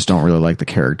that I just don't really like the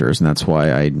characters, and that's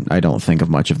why I don't think of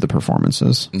much of the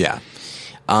performances. Yeah.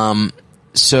 And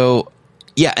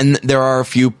there are a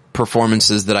few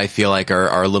performances that I feel like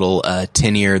are a little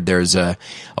tin-eared. There's a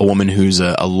woman who's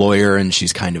a lawyer, and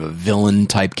she's kind of a villain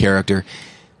type character.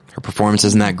 Her performance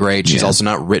isn't that great. She's also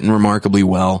not written remarkably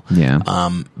well. Yeah.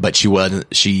 But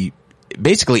she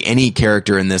basically any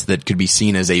character in this that could be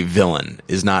seen as a villain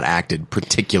is not acted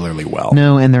particularly well.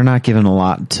 No, and they're not given a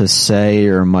lot to say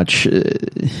or much.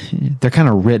 They're kind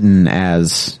of written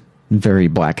as very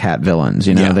black hat villains.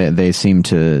 You know, they seem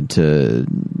to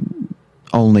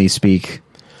only speak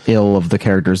ill of the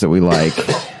characters that we like,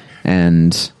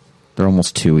 and they're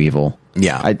almost too evil.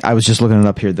 Yeah. I was just looking it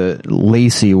up here. The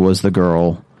Lacey was the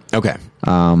girl. Okay.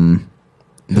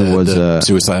 The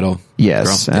suicidal.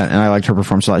 Yes, girl. And I liked her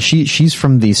performance a lot. She's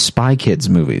from the Spy Kids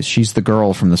movies. She's the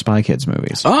girl from the Spy Kids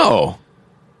movies. Oh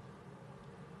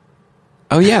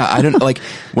yeah. I don't like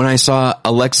when I saw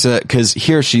Alexa, because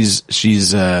here she's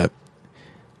billed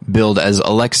as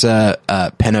Alexa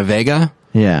Penavega.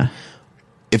 Yeah.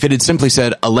 If it had simply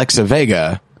said Alexa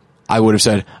Vega, I would have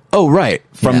said, "Oh, right,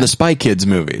 from the Spy Kids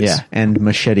movies." Yeah, and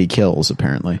Machete Kills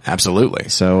apparently. Absolutely.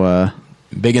 So.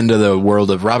 Big into the world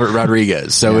of Robert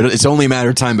Rodriguez. So it's only a matter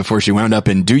of time before she wound up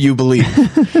in Do You Believe?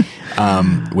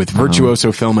 With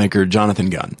virtuoso filmmaker Jonathan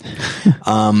Gunn.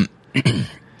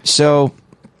 So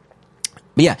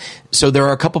there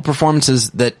are a couple performances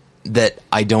that that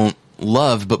I don't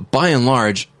love, but by and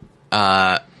large,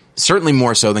 certainly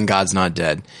more so than God's Not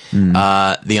Dead.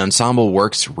 The ensemble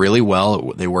works really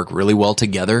well. They work really well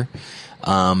together.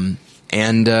 And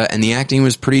the acting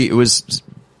was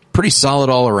pretty solid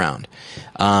all around.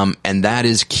 And that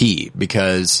is key,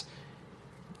 because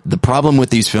the problem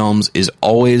with these films is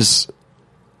always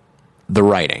the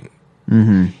writing.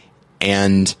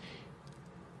 And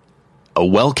a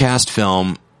well-cast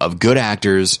film of good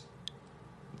actors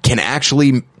can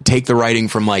actually take the writing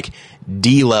from like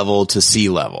D level to C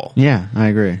level. Yeah, I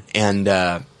agree. And,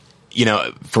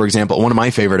 for example, my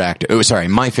favorite actor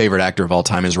of all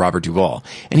time is Robert Duvall.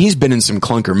 And he's been in some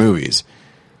clunker movies,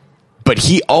 but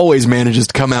he always manages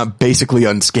to come out basically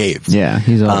unscathed. Yeah,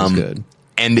 he's always good.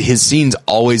 And his scenes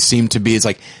always seem to be, it's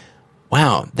like,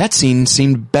 wow, that scene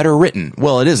seemed better written.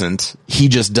 Well, it isn't. He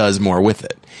just does more with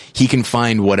it. He can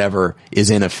find whatever is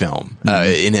in a film,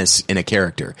 in a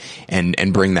character,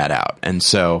 and bring that out. And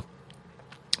so,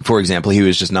 for example, he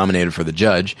was just nominated for The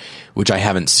Judge, which I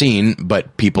haven't seen,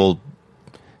 but people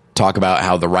talk about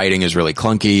how the writing is really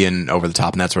clunky and over the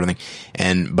top and that sort of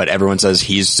thing. But everyone says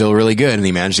he's still really good, and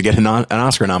he managed to get an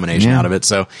Oscar nomination out of it.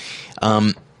 So,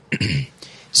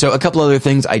 so a couple other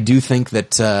things. I do think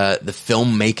that the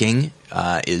filmmaking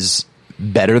is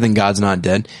better than God's Not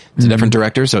Dead. It's a different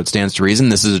director, so it stands to reason.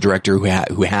 This is a director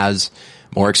who has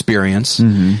more experience.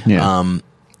 And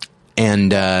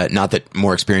not that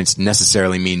more experience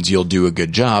necessarily means you'll do a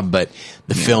good job, but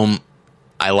the film,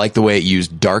 I like the way it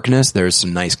used darkness. There's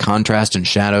some nice contrast and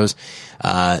shadows.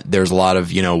 There's a lot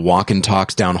of, walk and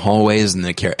talks down hallways, and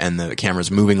the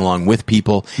camera's moving along with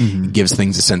people. Gives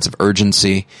things a sense of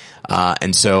urgency.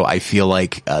 And so I feel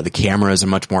like the camera is a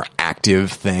much more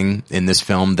active thing in this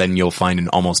film than you'll find in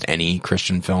almost any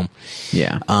Christian film.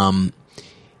 Yeah.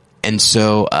 And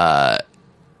so, but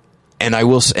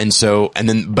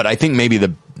I think maybe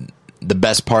the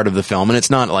best part of the film, and it's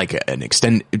not like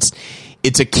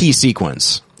it's a key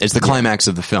sequence. It's the climax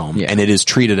of the film, and it is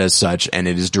treated as such, and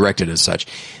it is directed as such.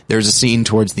 There's a scene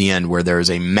towards the end where there is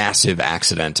a massive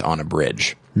accident on a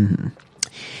bridge.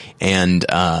 And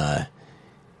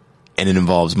it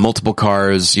involves multiple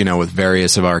cars, with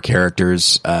various of our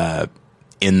characters,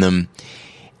 in them.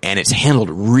 And it's handled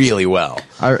really well.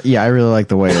 I really like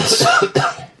the way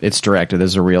it's directed.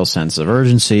 There's a real sense of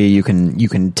urgency. You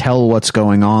can tell what's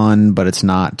going on, but it's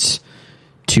not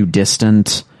too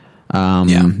distant.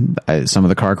 Some of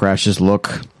the car crashes look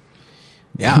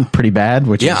pretty bad,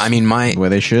 which is the way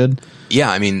they should. Yeah,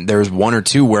 I mean, there's one or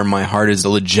two where my heart is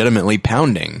legitimately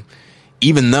pounding,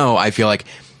 even though I feel like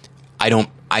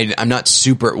I'm not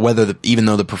super, even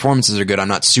though the performances are good, I'm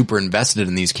not super invested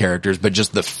in these characters, but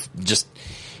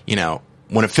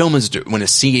when a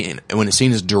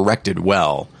scene is directed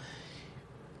well,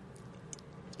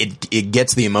 it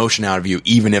gets the emotion out of you,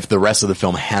 even if the rest of the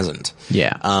film hasn't.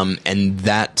 Yeah. And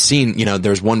that scene,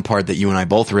 there's one part that you and I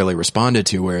both really responded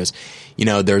to, whereas,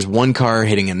 there's one car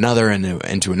hitting another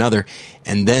into another,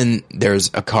 and then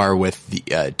there's a car with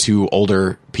the two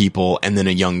older people and then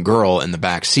a young girl in the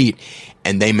back seat,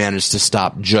 and they manage to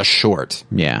stop just short.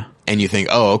 Yeah. And you think,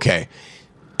 oh, okay.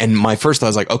 And my first thought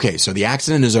was like, okay, so the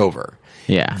accident is over.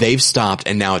 Yeah. They've stopped,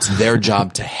 and now it's their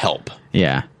job to help.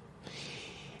 Yeah.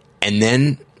 And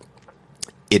then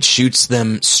it shoots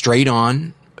them straight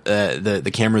on.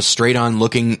 The camera's straight on,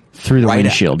 looking through the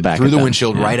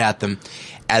windshield, right at them,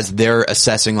 as they're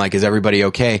assessing, like, is everybody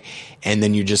okay? And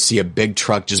then you just see a big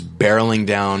truck just barreling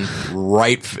down,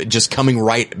 just coming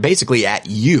right, basically at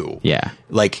you. Yeah.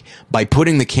 Like, by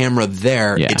putting the camera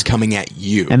there, it's coming at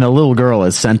you. And the little girl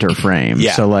is center frame.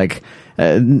 Yeah. So, like,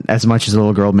 as much as the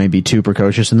little girle may be too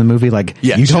precocious in the movie, like,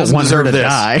 you don't want her to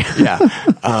die.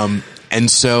 Yeah. And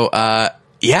so,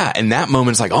 and that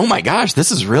moment's like, oh my gosh,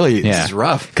 this is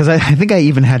rough. Because I think I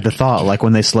even had the thought, like,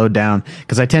 when they slowed down,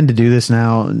 because I tend to do this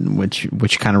now,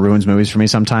 which kind of ruins movies for me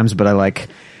sometimes, but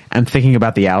I'm thinking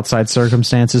about the outside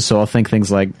circumstances, so I'll think things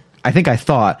like, I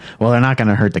thought, well, they're not going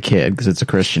to hurt the kid because it's a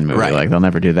Christian movie, right. Like, they'll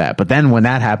never do that. But then when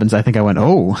that happens, I think I went,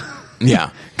 oh.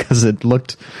 Yeah. Because it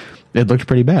looked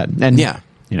pretty bad. And,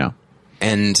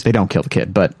 and they don't kill the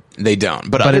kid, but. They don't,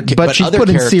 but she's put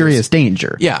in serious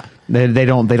danger. Yeah, they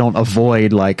don't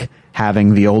avoid, like,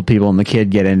 having the old people and the kid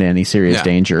get into any serious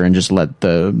danger, and just let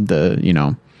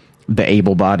the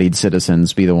able-bodied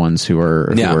citizens be the ones who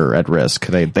are at risk.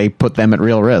 They put them at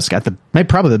real risk,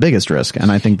 probably the biggest risk, and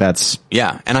I think that's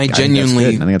and I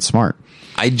think that's smart.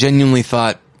 I genuinely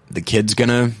thought the kid's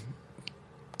gonna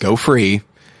go free,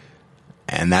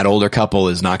 and that older couple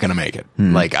is not gonna make it.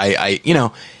 Like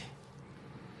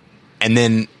and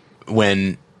then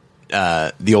when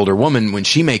the older woman, when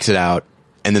she makes it out,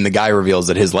 and then the guy reveals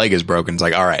that his leg is broken, it's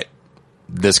like, all right,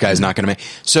 this guy's not going to make.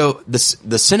 So the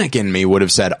cynic in me would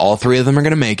have said all three of them are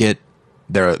going to make it.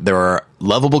 There are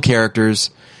lovable characters,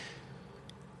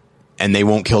 and they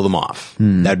won't kill them off.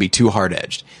 That'd be too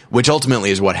hard-edged, which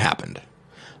ultimately is what happened.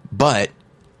 But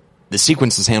the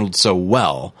sequence is handled so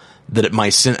well that my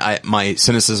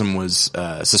cynicism was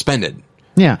suspended.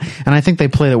 Yeah, and I think they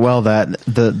played it well that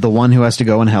the one who has to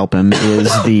go and help him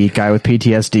is the guy with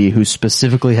PTSD who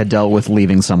specifically had dealt with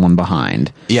leaving someone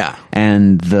behind. Yeah.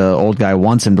 And the old guy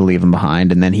wants him to leave him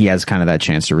behind, and then he has kind of that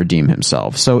chance to redeem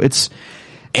himself. So it's...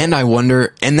 And I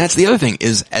wonder, and that's the other thing,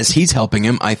 is as he's helping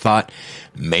him, I thought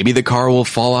maybe the car will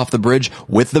fall off the bridge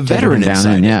with the veteran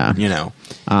inside. Yeah. You know.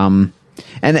 And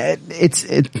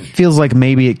it feels like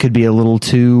maybe it could be a little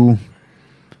too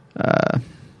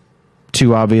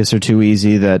obvious or too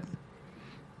easy that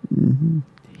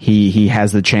he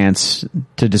has the chance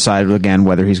to decide again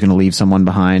whether he's going to leave someone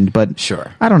behind. But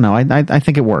sure, I don't know. I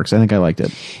think it works. I think I liked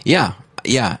it. Yeah.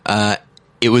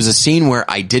 It was a scene where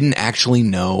I didn't actually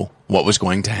know what was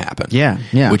going to happen.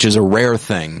 Yeah. Which is a rare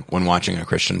thing when watching a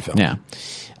Christian film. Yeah.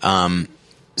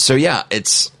 So yeah,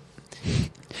 it's...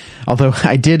 Although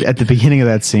I did, at the beginning of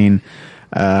that scene,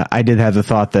 I did have the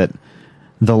thought that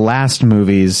the last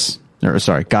movie's,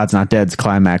 God's Not Dead's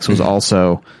climax was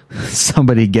also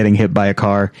somebody getting hit by a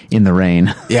car in the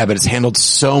rain. Yeah, but it's handled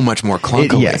so much more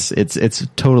clunkily. Yes, it's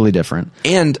totally different.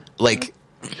 And, like...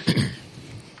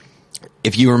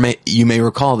 If you may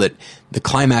recall that the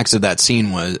climax of that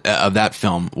scene of that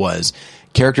film was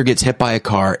character gets hit by a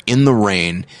car in the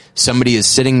rain. Somebody is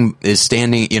standing,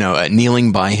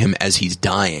 kneeling by him as he's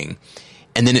dying,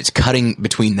 and then it's cutting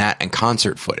between that and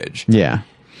concert footage. Yeah,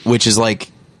 which is like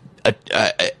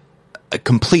a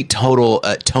complete tonal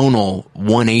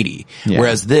 180. Yeah.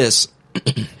 Whereas this,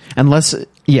 unless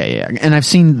and I've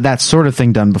seen that sort of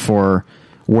thing done before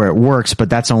where it works, but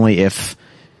that's only if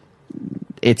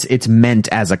it's meant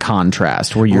as a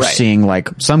contrast, where you're seeing like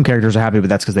some characters are happy, but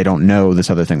that's because they don't know this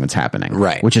other thing that's happening.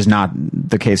 Right. Which is not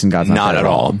the case in God's Not Dead at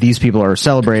all. These people are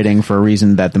celebrating for a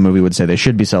reason that the movie would say they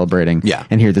should be celebrating. Yeah.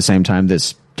 And here at the same time,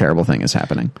 this terrible thing is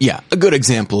happening. Yeah. A good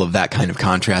example of that kind of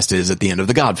contrast is at the end of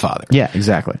The Godfather. Yeah,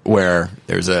 exactly. Where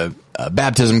there's a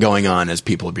baptism going on as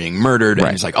people are being murdered, and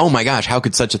it's like, oh my gosh, how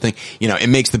could such a thing? It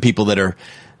makes the people that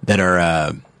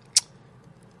are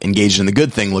engaged in the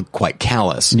good thing look quite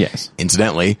callous. Yes.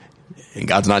 Incidentally, in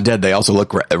God's Not Dead, they also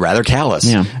look rather callous.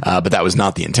 Yeah. But that was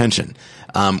not the intention.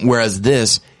 Whereas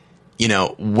this,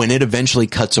 when it eventually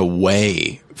cuts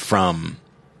away from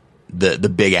the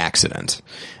big accident,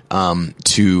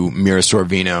 to Mira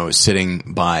Sorvino sitting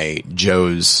by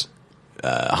Joe's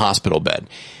hospital bed,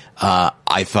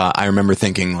 I remember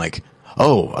thinking like,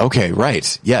 oh, okay,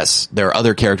 right. Yes, there are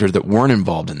other characters that weren't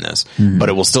involved in this, but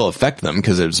it will still affect them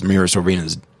because it was Mira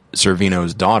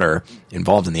Sorvino's daughter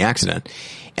involved in the accident.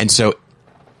 And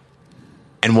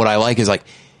what I like is like,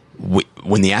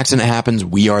 when the accident happens,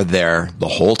 we are there the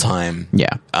whole time.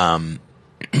 Yeah.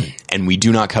 And we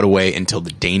do not cut away until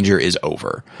the danger is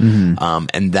over.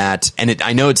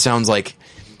 I know it sounds like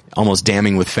almost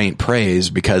damning with faint praise,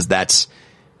 because that's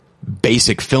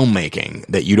basic filmmaking,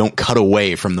 that you don't cut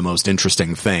away from the most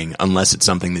interesting thing unless it's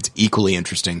something that's equally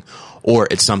interesting, or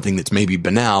it's something that's maybe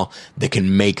banal that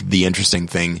can make the interesting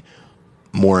thing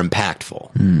more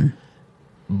impactful.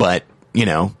 But,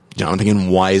 Jonathan Gann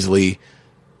wisely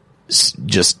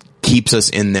just keeps us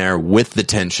in there with the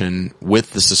tension,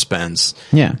 with the suspense,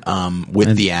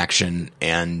 with the action,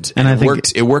 and I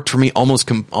think it worked for me almost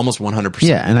 100%.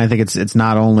 Yeah, and I think it's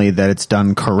not only that it's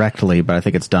done correctly, but I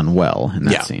think it's done well in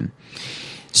that scene.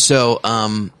 So,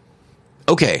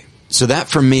 okay, so that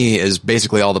for me is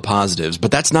basically all the positives,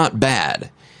 but that's not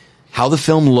bad. How the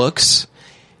film looks,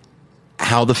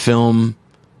 how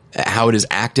it is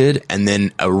acted, and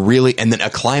then a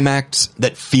climax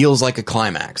that feels like a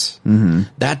climax.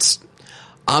 That's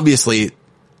obviously,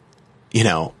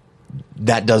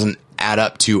 that doesn't add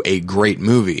up to a great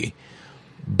movie.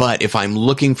 But if I'm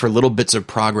looking for little bits of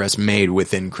progress made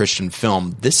within Christian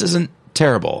film, this isn't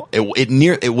terrible.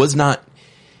 It was not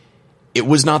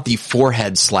the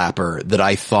forehead slapper that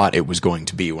I thought it was going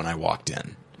to be when I walked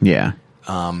in. Yeah.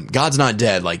 God's Not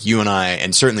Dead, like you and I,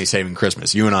 and certainly Saving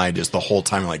Christmas, you and I just the whole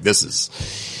time like, this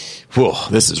is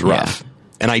rough. Yeah.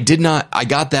 And I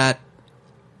got that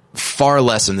far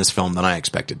less in this film than I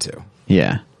expected to.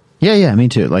 Yeah. Yeah, me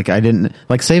too. Like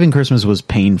Saving Christmas was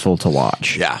painful to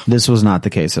watch. Yeah. This was not the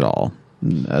case at all.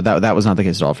 That was not the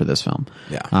case at all for this film.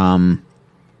 Yeah. I'm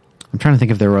trying to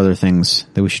think if there were other things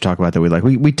that we should talk about that we like.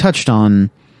 We touched on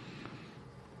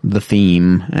the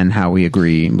theme and how we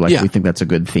agree. We think that's a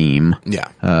good theme. Yeah.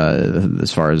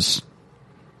 As far as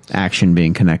action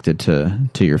being connected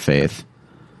to your faith.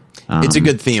 It's a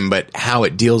good theme, but how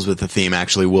it deals with the theme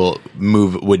actually would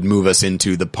move us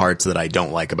into the parts that I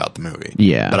don't like about the movie.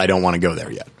 Yeah. But I don't want to go there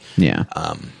yet. Yeah.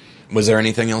 Was there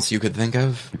anything else you could think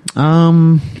of?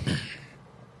 I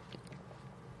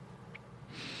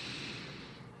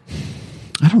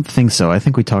don't think so. I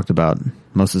think we talked about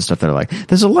most of the stuff that I like.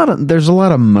 There's a lot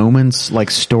of moments, like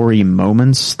story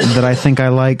moments, that I think I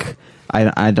like.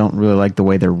 I don't really like the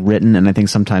way they're written, and I think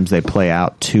sometimes they play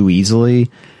out too easily.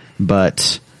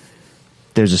 But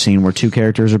there's a scene where two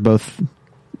characters are both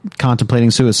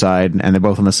contemplating suicide, and they're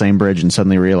both on the same bridge, and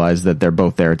suddenly realize that they're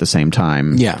both there at the same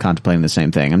time, contemplating the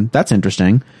same thing, and that's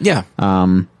interesting. Yeah.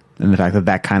 And the fact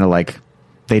that kind of like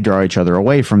they draw each other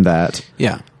away from that.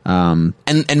 Yeah. And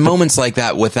moments like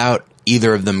that, without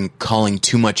either of them calling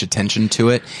too much attention to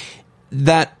it,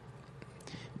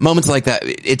 moments like that,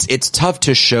 it's tough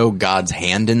to show God's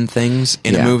hand in things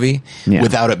in a movie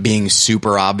without it being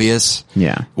super obvious.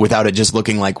 Yeah. Without it just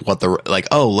looking like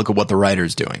oh, look at what the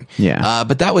writer's doing. Yeah.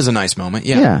 But that was a nice moment.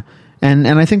 Yeah. Yeah. And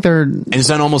I think and it's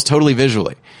done almost totally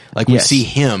visually. Like we see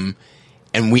him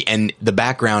and the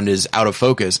background is out of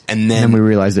focus, and then we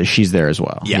realize that she's there as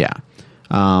well. Yeah.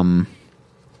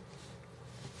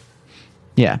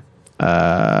 Yeah.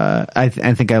 I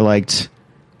think I liked.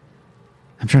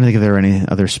 I'm trying to think if there were any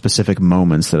other specific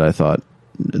moments that I thought,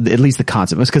 at least the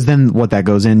concept was, because then what that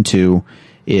goes into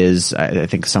is I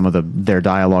think some of their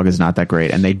dialogue is not that great,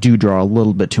 and they do draw a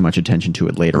little bit too much attention to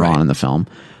it later on in the film.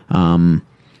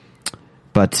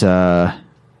 But I'm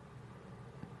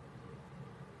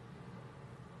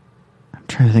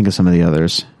trying to think of some of the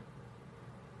others.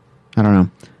 I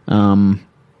don't know.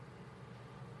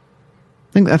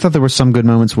 I thought there were some good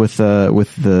moments with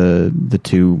the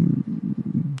two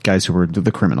guys who were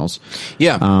the criminals.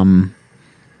 Yeah.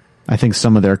 I think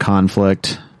some of their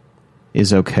conflict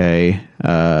is okay,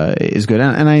 is good,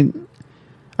 and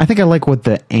I think I like what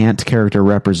the aunt character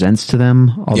represents to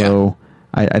them. Although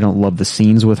I don't love the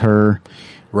scenes with her.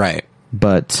 Right.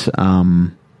 But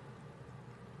I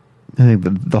think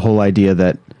the whole idea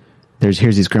that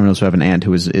here's these criminals who have an aunt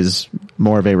who is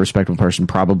more of a respectable person,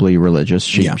 probably religious.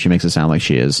 She makes it sound like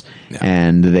she is. Yeah.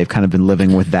 And they've kind of been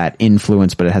living with that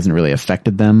influence, but it hasn't really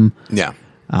affected them. Yeah.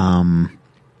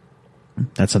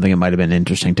 That's something that might have been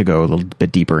interesting to go a little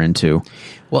bit deeper into.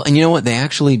 Well, and you know what? They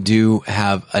actually do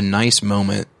have a nice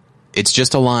moment. It's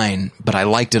just a line, but I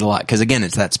liked it a lot. Because again,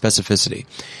 it's that specificity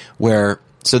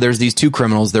so there's these two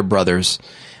criminals, they're brothers.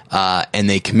 And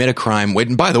they commit a crime.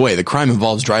 And by the way, the crime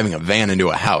involves driving a van into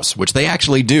a house, which they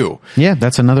actually do. Yeah,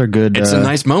 that's another good. It's a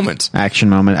nice moment, action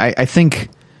moment. I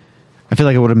feel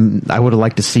like I would have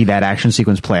liked to see that action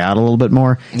sequence play out a little bit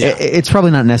more. Yeah. It's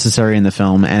probably not necessary in the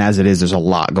film, and as it is, there's a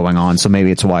lot going on. So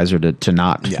maybe it's wiser to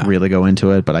not really go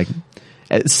into it. But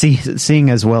seeing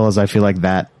as well as I feel like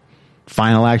that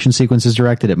final action sequence is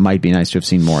directed, it might be nice to have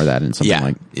seen more of that in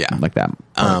something like that.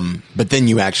 But then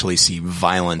you actually see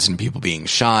violence and people being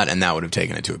shot, and that would have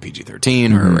taken it to a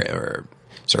PG-13 or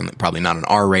certainly probably not an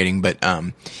R rating, but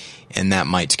and that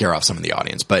might scare off some of the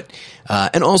audience. But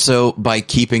and also by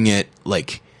keeping it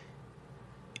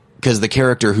because the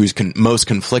character who's most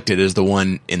conflicted is the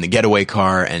one in the getaway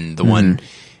car and the one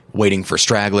waiting for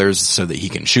stragglers so that he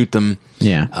can shoot them.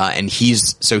 Yeah. And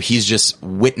he's just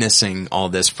witnessing all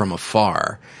this from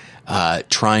afar,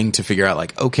 trying to figure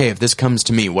out okay, if this comes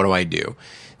to me, what do I do?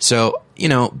 So,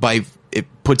 it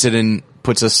puts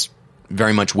us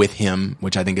very much with him,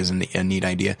 which I think is a neat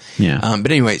idea. Yeah.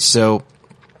 But anyway, so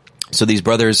these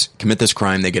brothers commit this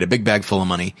crime. They get a big bag full of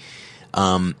money.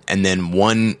 And then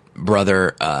one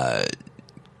brother,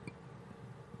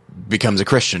 becomes a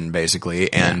Christian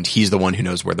basically, and he's the one who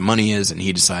knows where the money is, and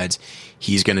he decides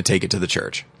he's going to take it to the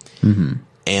church. Mm-hmm.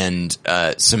 And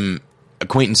some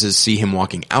acquaintances see him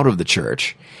walking out of the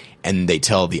church, and they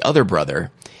tell the other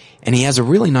brother, and he has a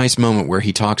really nice moment where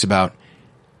he talks about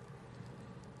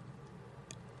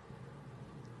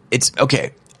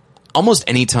almost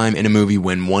any time in a movie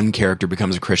when one character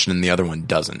becomes a Christian and the other one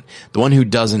doesn't, the one who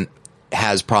doesn't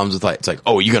has problems with it's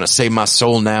oh, you're going to save my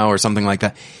soul now or something like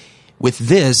that. With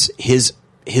this, his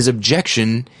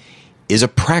objection is a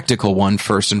practical one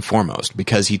first and foremost,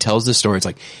 because he tells the story. It's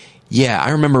I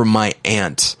remember my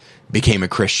aunt became a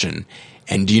Christian,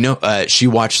 and do you know, she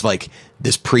watched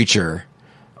this preacher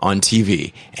on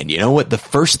TV, and you know what? The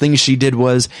first thing she did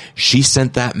was she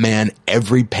sent that man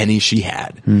every penny she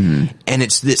had. Mm-hmm. And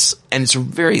it's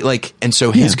very and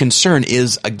so his concern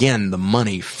is, again, the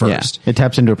money first. Yeah. It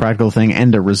taps into a practical thing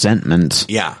and a resentment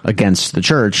against the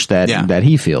church that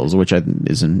he feels, which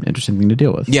is an interesting thing to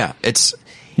deal with. Yeah.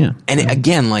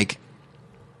 Again,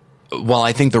 while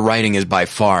I think the writing is by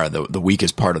far the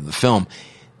weakest part of the film,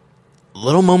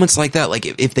 little moments like that, like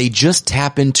if they just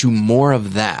tap into more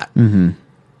of that and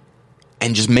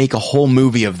just make a whole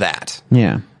movie of that,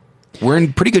 we're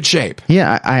in pretty good shape.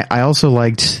 Yeah, I also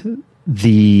liked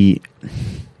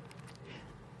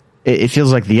it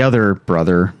feels like the other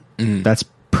brother, that's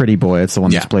Pretty Boy, it's the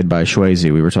one that's played by Swayze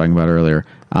we were talking about earlier.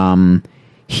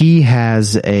 He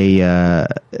has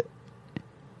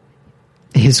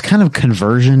his kind of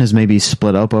conversion is maybe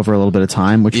split up over a little bit of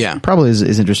time, which probably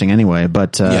is interesting anyway.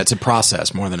 But it's a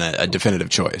process more than a definitive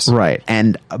choice, right?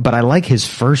 But I like his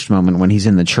first moment when he's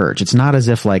in the church. It's not as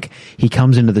if like he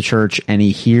comes into the church and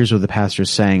he hears what the pastor's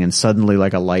saying and suddenly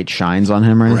like a light shines on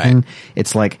him or anything. Right.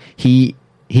 It's like he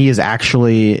is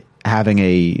actually having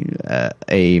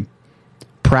a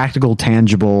practical,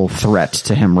 tangible threat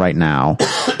to him right now.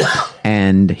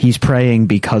 And he's praying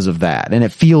because of that. And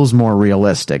it feels more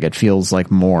realistic. It feels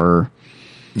like more...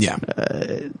 Yeah.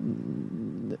 I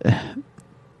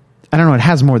don't know. It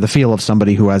has more the feel of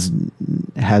somebody who has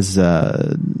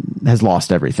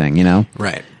lost everything, you know?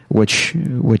 Right. Which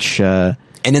and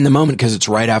in the moment, because it's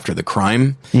right after the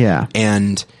crime. Yeah.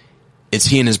 And it's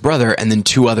he and his brother and then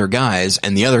two other guys,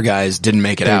 and the other guys didn't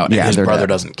make it out, and his brother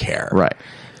doesn't care. Right.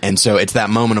 And so it's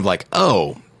that moment of like,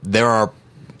 oh, there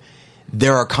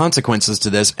are consequences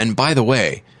to this. And by the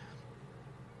way,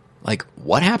 like,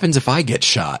 what happens if I get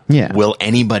shot? Yeah. Will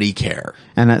anybody care?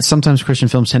 And sometimes Christian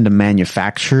films tend to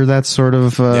manufacture that sort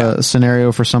of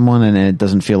scenario for someone, and it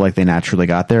doesn't feel like they naturally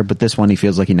got there. But this one, he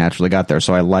feels like he naturally got there.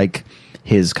 So I like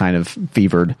his kind of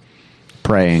fevered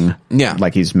praying. Yeah.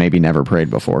 Like he's maybe never prayed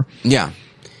before. Yeah.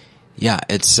 Yeah.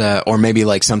 It's, or maybe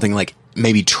like something like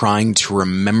maybe trying to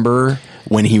remember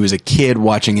when he was a kid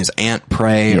watching his aunt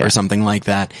pray or something like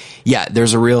that. Yeah.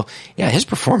 There's a real, his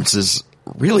performance is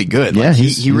really good. Like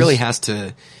he really has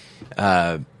to,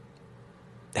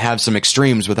 have some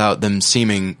extremes without them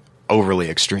seeming overly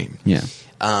extreme. Yeah.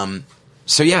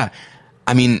 So yeah,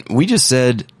 I mean, we just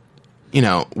said,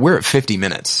 we're at 50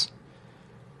 minutes.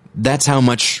 That's how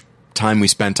much time we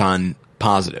spent on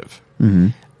positive.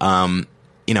 Mm-hmm.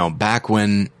 Back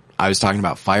when I was talking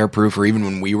about Fireproof, or even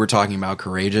when we were talking about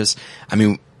Courageous, I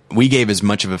mean, we gave as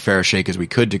much of a fair shake as we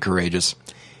could to Courageous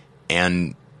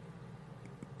and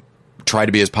tried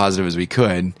to be as positive as we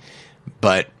could,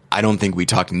 but I don't think we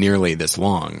talked nearly this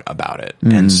long about it.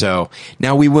 Mm-hmm. And so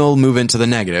now we will move into the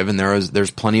negative, and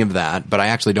there's plenty of that, but I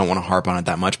actually don't want to harp on it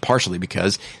that much, partially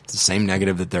because it's the same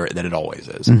negative that it always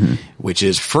is, which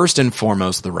is first and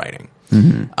foremost the writing.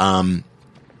 Mm-hmm.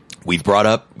 We've brought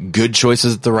up good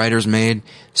choices that the writers made.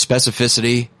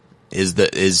 Specificity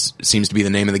seems to be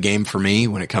the name of the game for me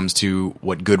when it comes to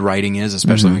what good writing is,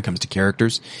 especially when it comes to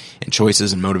characters and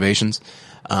choices and motivations.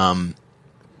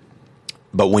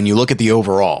 But when you look at the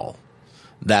overall,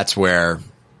 that's where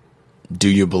do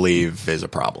you believe is a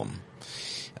problem.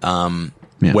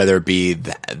 Whether it be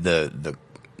the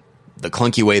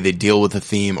clunky way they deal with the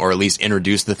theme, or at least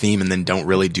introduce the theme and then don't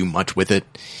really do much with it.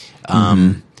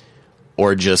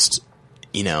 Or just,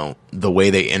 the way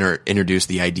they introduce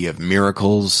the idea of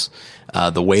miracles,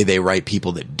 the way they write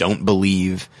people that don't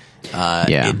believe.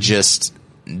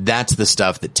 That's the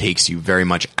stuff that takes you very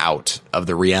much out of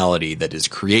the reality that is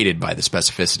created by the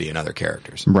specificity in other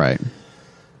characters. Right.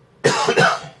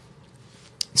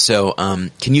 So,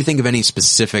 can you think of any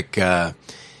specific, again,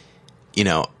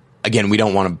 we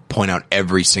don't want to point out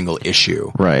every single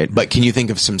issue. Right. But can you think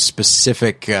of some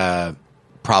specific,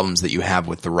 problems that you have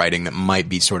with the writing that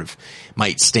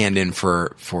might stand in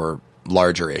for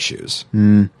larger issues?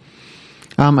 I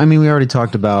mean, we already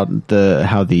talked about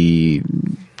how the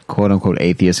quote unquote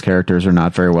atheist characters are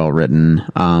not very well written.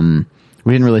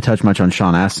 We didn't really touch much on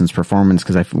Sean Astin's performance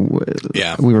because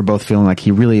we were both feeling like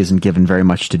he really isn't given very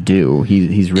much to do.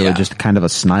 He's really just kind of a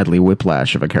snidely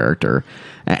whiplash of a character,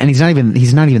 and he's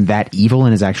not even that evil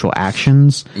in his actual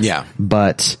actions. Yeah,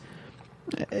 but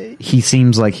he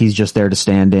seems like he's just there to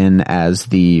stand in as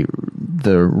the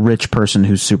rich person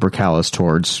who's super callous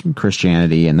towards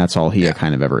Christianity, and that's all he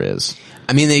kind of ever is.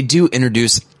 I mean, they do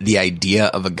introduce the idea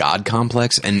of a God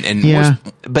complex,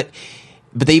 but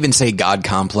they even say God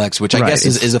complex, which I guess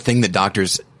is a thing that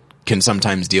doctors can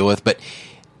sometimes deal with. But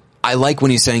I like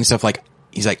when he's saying stuff like,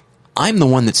 he's like, I'm the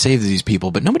one that saved these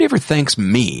people, but nobody ever thanks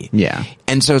me. Yeah.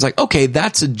 And so it's like, okay,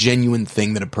 that's a genuine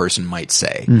thing that a person might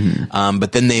say.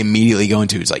 But then they immediately go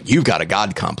into, it's like, you've got a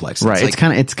God complex. Right. It's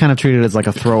kind of treated as like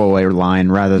a throwaway line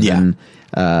rather than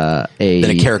than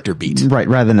a character beat. Right.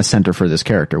 Rather than a center for this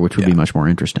character, which would be much more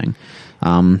interesting.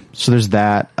 So there's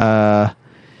that.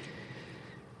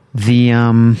 We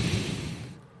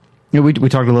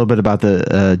talked a little bit about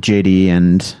the JD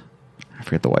and I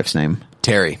forget the wife's name.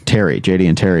 Terry, JD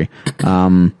and Terry,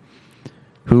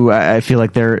 who I feel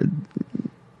like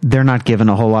they're not given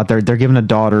a whole lot. They're given a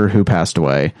daughter who passed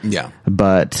away. Yeah.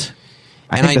 But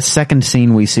I think the second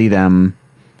scene we see them,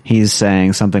 he's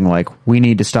saying something like, we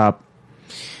need to stop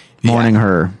mourning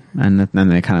her. And then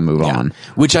they kind of move on.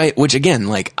 Which again,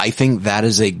 like, I think that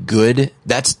is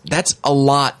that's a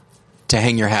lot to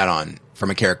hang your hat on from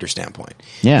a character standpoint.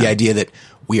 Yeah. The idea that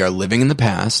we are living in the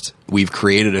past. We've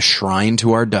created a shrine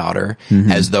to our daughter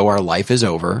as though our life is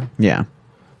over. Yeah.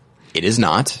 It is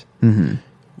not. Mm-hmm.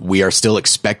 We are still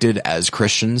expected as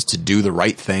Christians to do the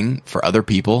right thing for other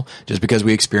people. Just because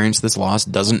we experience this loss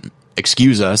doesn't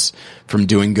excuse us from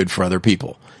doing good for other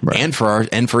people. Right.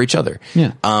 And for each other.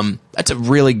 Yeah. That's a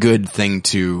really good thing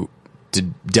to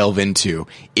delve into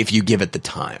if you give it the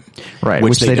time. Right.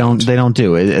 Which they don't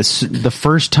do. It's the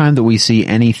first time that we see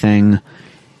anything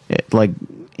like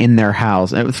in their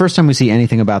house. The first time we see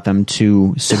anything about them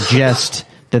to suggest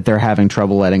that they're having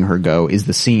trouble letting her go is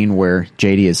the scene where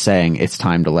JD is saying it's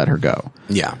time to let her go.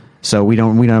 Yeah. So we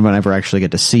don't ever actually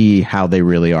get to see how they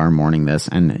really are mourning this.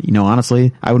 And,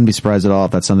 honestly, I wouldn't be surprised at all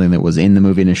if that's something that was in the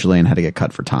movie initially and had to get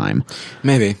cut for time.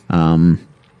 Maybe.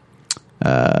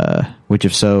 Which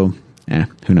if so,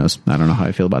 who knows? I don't know how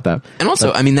I feel about that. And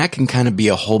also, that can kind of be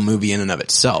a whole movie in and of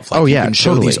itself. Like, you can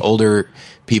show totally. These older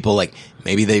people, like,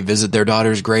 maybe they visit their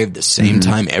daughter's grave the same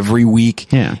time every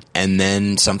week. Yeah. And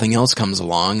then something else comes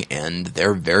along and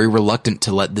they're very reluctant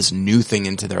to let this new thing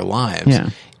into their lives. Yeah.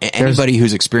 Anybody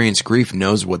who's experienced grief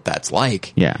knows what that's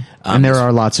like. Yeah. And there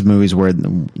are lots of movies where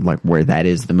that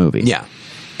is the movie. Yeah.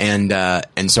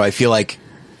 And so I feel like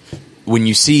when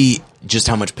you see just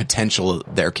how much potential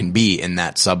there can be in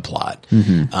that subplot,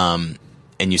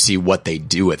 and you see what they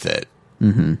do with it,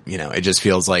 it just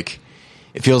feels like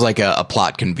a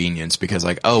plot convenience because,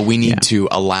 like, oh, we need to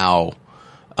allow,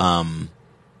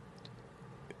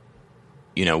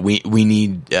 we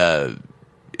need,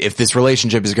 if this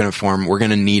relationship is going to form, we're going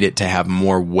to need it to have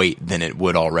more weight than it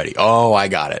would already. Oh, I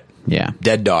got it. Yeah.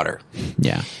 Dead daughter.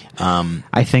 Yeah.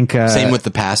 I think same with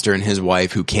the pastor and his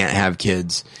wife who can't have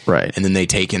kids. Right. And then they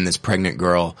take in this pregnant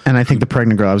girl. And I think the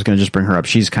pregnant girl, I was going to just bring her up.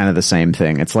 She's kind of the same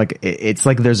thing. It's like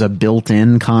there's a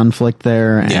built-in conflict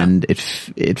there, and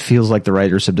it feels like the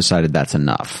writers have decided that's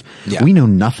enough. Yeah. We know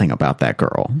nothing about that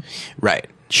girl. Right.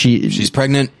 She's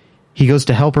pregnant. He goes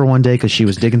to help her one day because she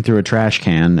was digging through a trash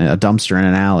can, a dumpster in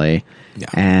an alley,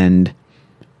 and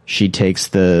she takes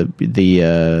the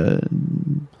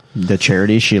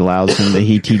charity. She allows him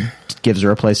he gives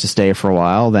her a place to stay for a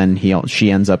while. Then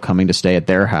she ends up coming to stay at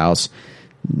their house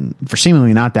for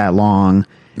seemingly not that long,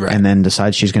 and then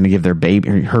decides she's going to give her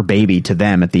baby to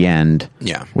them at the end.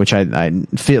 Yeah, which I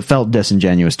felt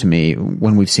disingenuous to me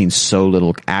when we've seen so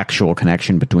little actual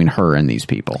connection between her and these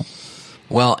people.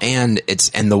 Well, and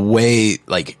the way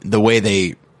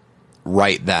they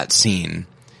write that scene,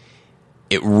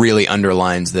 it really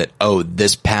underlines that, oh,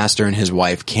 this pastor and his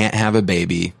wife can't have a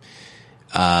baby,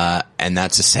 and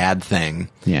that's a sad thing.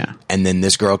 Yeah. And then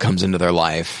this girl comes into their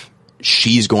life,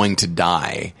 she's going to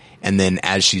die, and then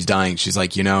as she's dying, she's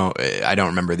like, I don't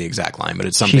remember the exact line, but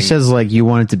it's something. She says, like, you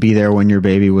wanted to be there when your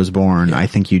baby was born. Yeah. I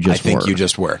think you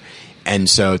just were. And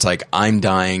so it's like, I'm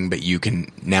dying, but you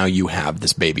have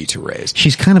this baby to raise.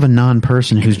 She's kind of a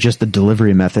non-person who's just the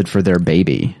delivery method for their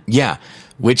baby. Yeah.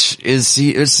 Which it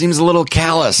seems a little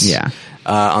callous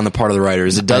on the part of the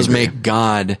writers. It does make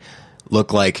God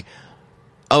look like,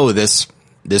 oh, this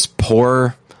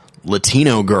poor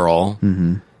Latino girl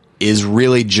is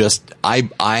really just,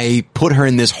 I put her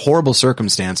in this horrible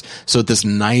circumstance so that this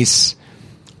nice,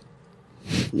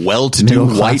 well-to-do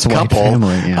white couple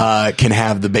family, can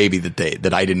have the baby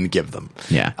that I didn't give them.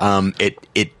 Yeah.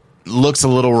 It looks a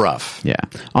little rough. Yeah.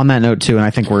 On that note too, and I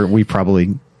think we've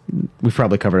probably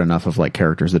covered enough of like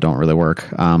characters that don't really work.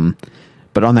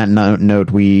 But on that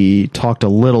note, we talked a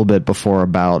little bit before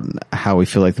about how we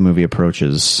feel like the movie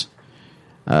approaches.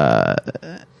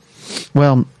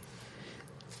 Well,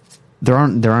 there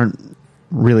aren't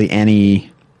really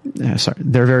any.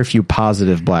 There are very few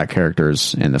positive black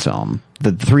characters in the film.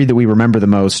 The three that we remember the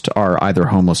most are either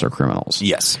homeless or criminals.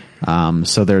 Yes.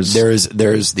 So there's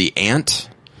the aunt.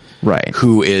 Right.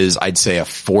 Who is, I'd say, a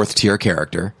fourth tier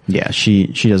character. Yeah, she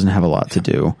doesn't have a lot to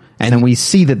do. And then we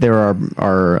see that there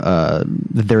that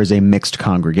there is a mixed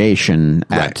congregation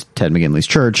at Ted McGinley's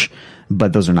church,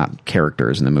 but those are not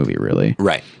characters in the movie, really.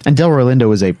 Right. And Delroy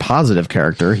Lindo is a positive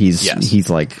character. He's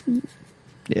like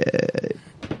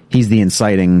he's the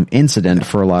inciting incident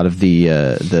for a lot of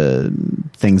the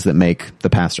things that make the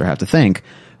pastor have to think.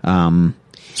 So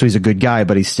he's a good guy,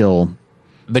 but he's still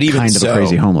kind of a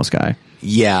crazy homeless guy.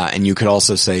 Yeah, and you could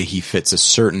also say he fits a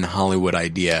certain Hollywood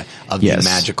idea of the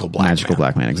magical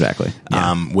black man. Exactly.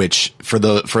 Yeah. Which for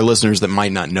listeners that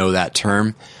might not know that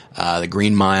term, the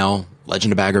Green Mile,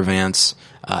 Legend of Bagger Vance,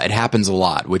 it happens a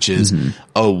lot, which is,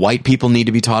 white people need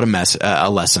to be taught a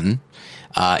lesson.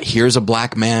 Here's a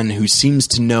black man who seems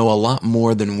to know a lot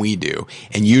more than we do,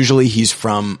 and usually he's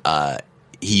from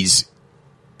he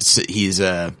has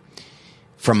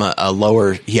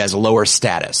a lower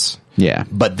status. Yeah.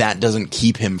 But that doesn't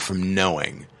keep him from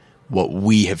knowing what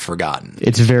we have forgotten.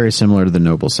 It's very similar to the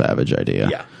noble savage idea.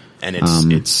 Yeah. And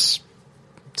it's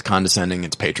condescending,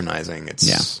 it's patronizing,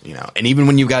 and even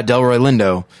when you've got Delroy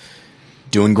Lindo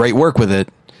doing great work with it,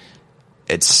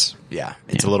 it's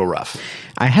a little rough.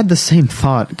 I had the same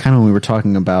thought kind of when we were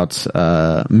talking about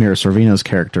Mira Sorvino's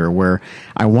character, where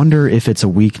I wonder if it's a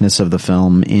weakness of the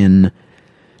film in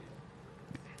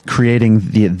creating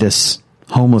this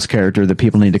homeless character that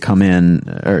people need to come in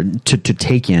or to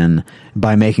take in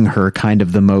by making her kind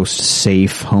of the most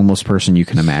safe homeless person you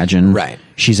can imagine. Right.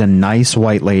 She's a nice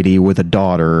white lady with a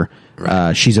daughter.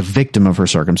 Right. She's a victim of her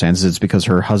circumstances. It's because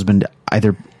her husband I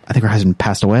think her husband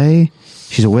passed away.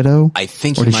 She's a widow. I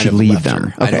think or did she leave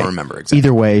them? Okay. I don't remember exactly.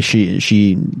 Either way,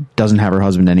 she doesn't have her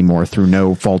husband anymore through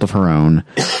no fault of her own.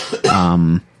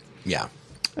 Yeah.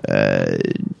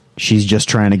 She's just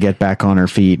trying to get back on her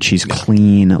feet. She's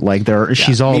clean. Like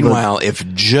she's all. Meanwhile, if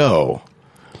Joe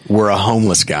were a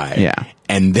homeless guy,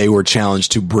 and they were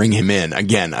challenged to bring him in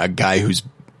again, a guy who's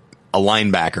a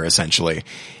linebacker essentially,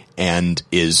 and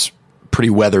is pretty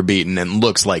weather beaten and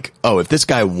looks like, if this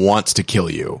guy wants to kill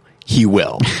you, he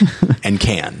will and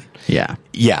can. Yeah,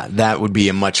 that would be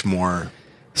a much more.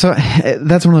 So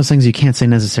that's one of those things you can't say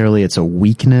necessarily it's a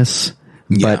weakness.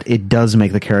 But it does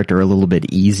make the character a little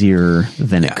bit easier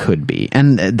than it could be.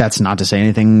 And that's not to say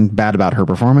anything bad about her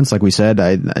performance. Like we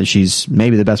said, she's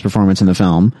maybe the best performance in the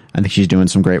film. I think she's doing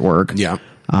some great work. Yeah.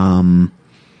 And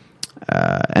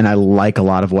I like a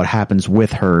lot of what happens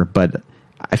with her, but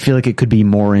I feel like it could be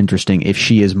more interesting if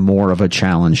she is more of a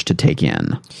challenge to take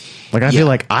in. Like, I feel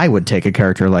like I would take a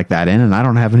character like that in, and I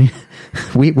don't have any.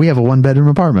 We have a 1-bedroom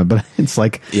apartment, but it's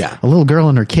like a little girl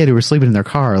and her kid who were sleeping in their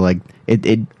car. Like,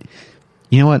 it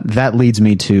you know what? That leads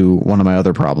me to one of my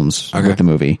other problems with the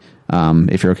movie.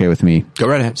 If you're okay with me, go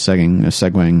right ahead.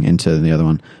 Segueing into the other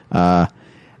one. I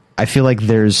feel like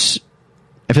there's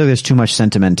too much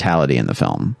sentimentality in the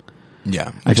film.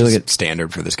 Yeah, I feel like it's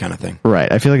standard for this kind of thing.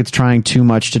 Right. I feel like it's trying too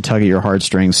much to tug at your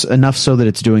heartstrings, enough so that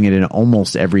it's doing it in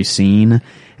almost every scene.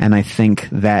 And I think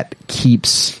that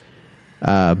keeps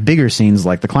bigger scenes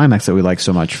like the climax that we like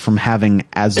so much from having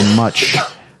as much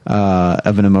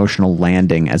of an emotional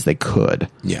landing as they could.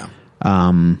 Yeah.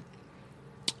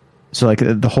 So like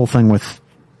the whole thing with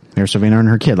Mira Sorvino and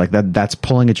her kid, like that's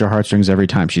pulling at your heartstrings every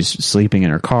time she's sleeping in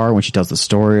her car, when she tells the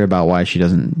story about why she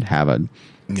doesn't have a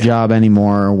job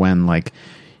anymore, when like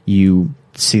you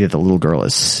see that the little girl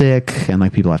is sick and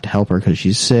like people have to help her because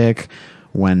she's sick,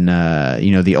 when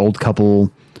the old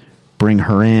couple bring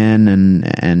her in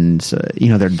and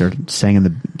they're sitting in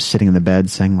the bed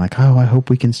saying like, oh, I hope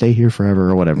we can stay here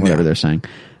forever, or whatever they're saying.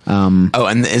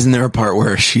 And isn't there a part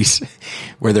where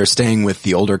where they're staying with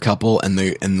the older couple and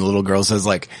the little girl says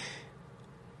like,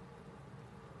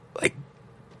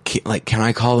 can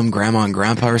I call them grandma and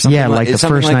grandpa or something? Yeah, like the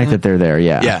first night that they're there.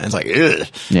 Yeah. Yeah. It's like, ugh.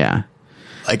 Yeah.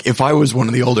 Like if I was one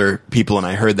of the older people and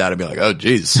I heard that, I'd be like, oh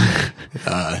geez, it's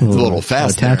a little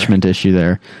fast attachment issue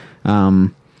there.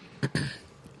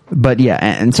 But yeah,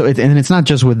 and so it's not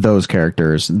just with those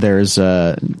characters. There's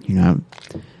unwed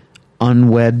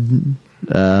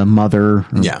mother,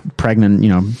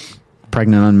 pregnant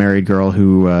unmarried girl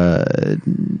who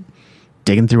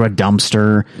digging through a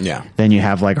dumpster. Yeah. Then you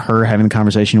have like her having a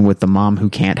conversation with the mom who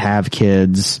can't have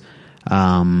kids.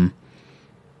 You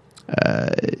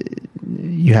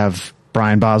have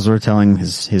Brian Bosler telling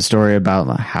his story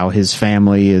about how his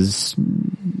family is,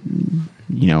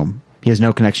 he has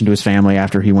no connection to his family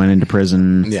after he went into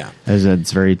prison. Yeah.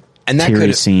 It's very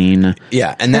teary scene.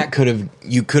 Yeah. And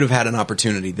you could have had an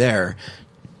opportunity there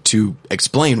to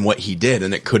explain what he did,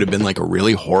 and it could have been like a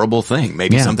really horrible thing.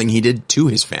 Maybe something he did to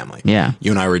his family. Yeah.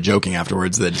 You and I were joking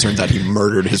afterwards that it turns out he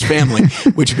murdered his family,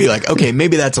 which would be like, okay,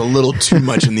 maybe that's a little too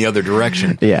much in the other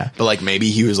direction. Yeah. But like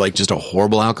maybe he was like just a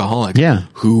horrible alcoholic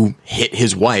who hit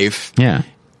his wife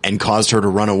and caused her to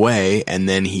run away, and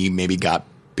then he maybe got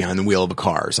behind the wheel of a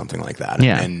car or something like that.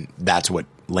 Yeah. And that's what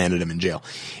landed him in jail.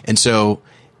 And so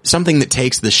something that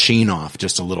takes the sheen off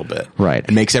just a little bit. Right.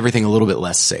 And makes everything a little bit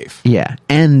less safe. Yeah.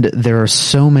 And there are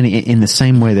so many, in the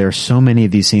same way, there are so many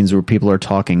of these scenes where people are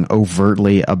talking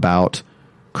overtly about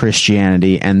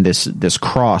Christianity and this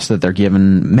cross that they're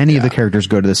given. Many of the characters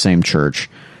go to the same church.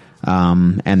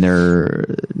 And they're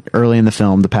early in the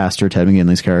film, the pastor, Ted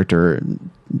McGinley's character,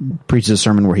 preaches a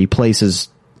sermon where he places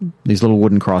these little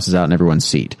wooden crosses out in everyone's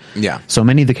seat. Yeah. So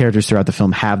many of the characters throughout the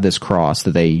film have this cross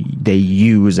that they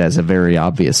use as a very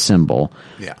obvious symbol.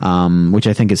 Yeah. Which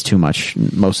I think is too much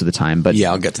most of the time. But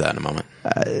yeah, I'll get to that in a moment.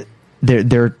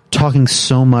 They're talking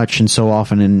so much and so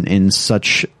often in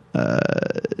such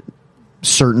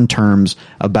certain terms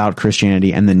about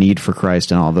Christianity and the need for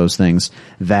Christ and all those things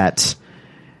that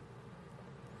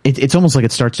it's almost like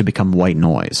it starts to become white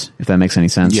noise, if that makes any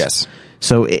sense. Yes.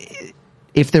 So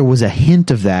if there was a hint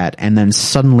of that, and then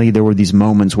suddenly there were these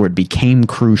moments where it became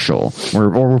crucial, or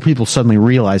where people suddenly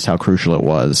realized how crucial it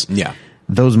was, yeah,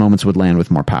 those moments would land with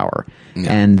more power.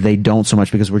 Yeah. And they don't so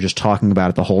much because we're just talking about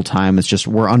it the whole time. It's just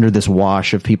we're under this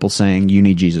wash of people saying, you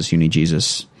need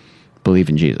Jesus, believe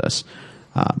in Jesus,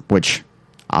 which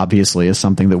obviously is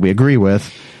something that we agree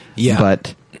with. Yeah.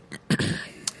 But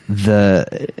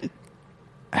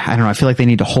I don't know, I feel like they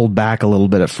need to hold back a little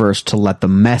bit at first to let the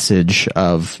message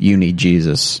of you need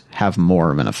Jesus have more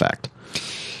of an effect.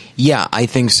 Yeah, I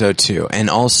think so too. And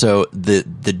also the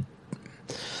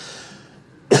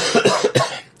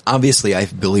obviously I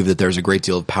believe that there's a great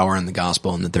deal of power in the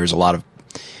gospel, and that there's a lot of,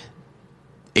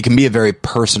 it can be a very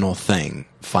personal thing,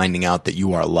 finding out that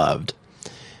you are loved.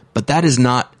 But that is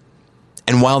not,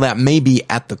 and while that may be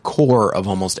at the core of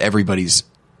almost everybody's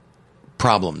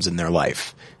problems in their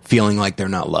life, feeling like they're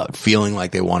not loved, feeling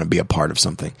like they want to be a part of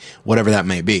something, whatever that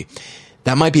may be,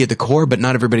 that might be at the core, but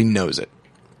not everybody knows it.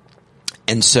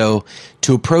 And so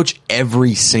to approach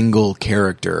every single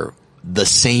character the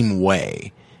same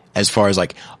way, as far as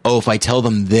like, oh, if I tell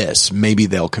them this, maybe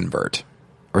they'll convert,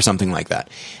 or something like that,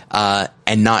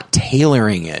 and not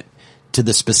tailoring it to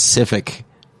the specific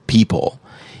people,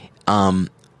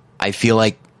 I feel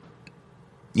like,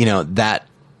 that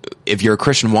if you're a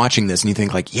Christian watching this and you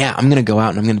think like, yeah, I'm going to go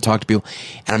out and I'm going to talk to people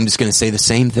and I'm just going to say the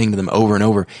same thing to them over and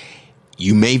over,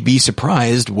 you may be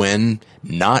surprised when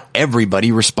not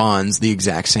everybody responds the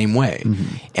exact same way.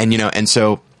 Mm-hmm. And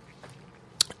so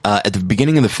at the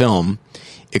beginning of the film,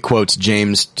 it quotes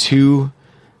James 2,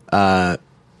 somewhere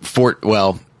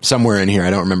in here, I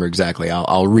don't remember exactly.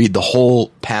 I'll read the whole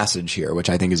passage here, which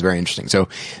I think is very interesting. So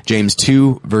James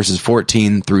 2 verses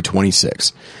 14 through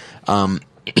 26.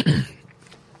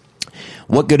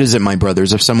 What good is it, my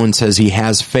brothers, if someone says he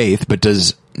has faith but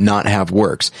does not have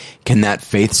works? Can that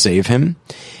faith save him?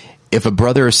 If a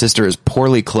brother or sister is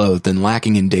poorly clothed and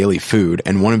lacking in daily food,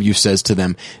 and one of you says to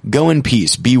them, "Go in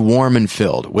peace, be warm and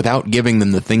filled," without giving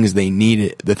them the things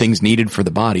needed for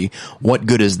the body, what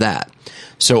good is that?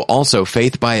 So also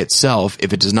faith by itself,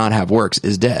 if it does not have works,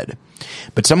 is dead.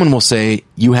 But someone will say,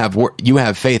 you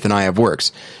have faith and I have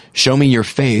works. Show me your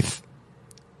faith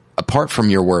apart from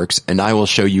your works, and I will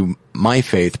show you my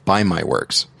faith by my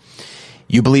works.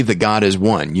 You believe that God is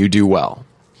one. You do well.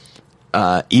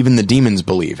 Even the demons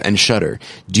believe and shudder.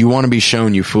 Do you want to be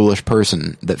shown, you foolish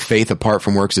person, that faith apart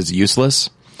from works is useless?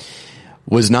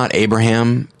 Was not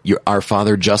Abraham, our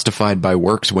father, justified by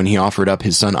works when he offered up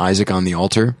his son Isaac on the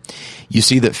altar? You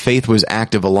see that faith was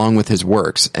active along with his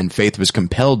works, and faith was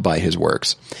compelled by his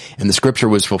works. And the scripture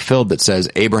was fulfilled that says,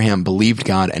 Abraham believed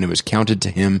God, and it was counted to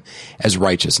him as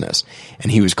righteousness,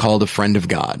 and he was called a friend of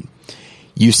God.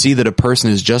 You see that a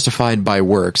person is justified by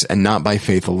works and not by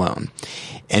faith alone.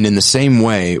 And in the same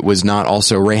way was not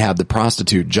also Rahab the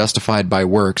prostitute justified by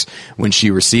works when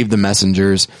she received the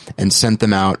messengers and sent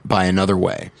them out by another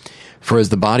way? For as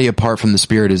the body apart from the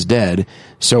spirit is dead,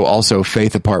 so also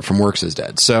faith apart from works is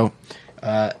dead. So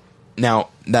now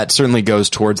that certainly goes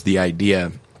towards the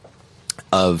idea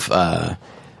of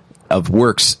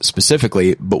works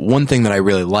specifically, but one thing that I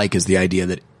really like is the idea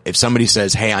that if somebody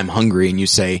says, "Hey, I'm hungry," and you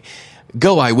say,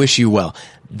 "Go, I wish you well,"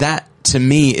 that to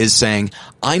me is saying,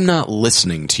 I'm not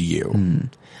listening to you.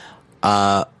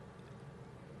 I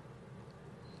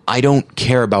don't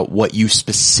care about what you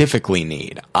specifically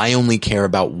need. I only care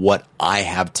about what I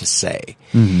have to say.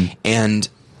 Mm-hmm. And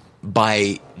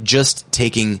by just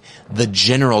taking the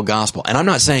general gospel, and I'm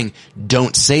not saying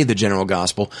don't say the general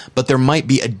gospel, but there might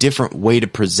be a different way to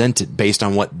present it based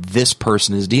on what this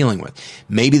person is dealing with.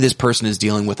 Maybe this person is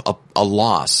dealing with a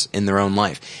loss in their own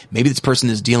life. Maybe this person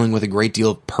is dealing with a great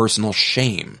deal of personal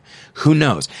shame. Who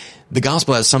knows? The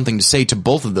gospel has something to say to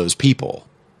both of those people.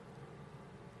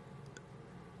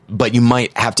 But you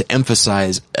might have to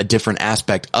emphasize a different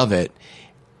aspect of it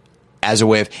as a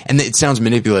way of, and it sounds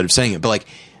manipulative saying it, but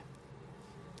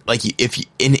like if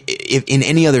in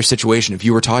any other situation, if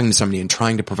you were talking to somebody and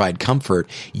trying to provide comfort,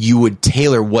 you would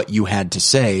tailor what you had to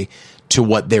say to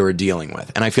what they were dealing with.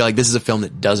 And I feel like this is a film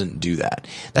that doesn't do that.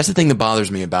 That's the thing that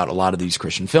bothers me about a lot of these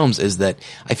Christian films, is that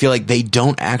I feel like they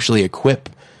don't actually equip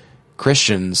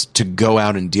Christians to go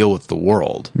out and deal with the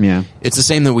world. Yeah. It's the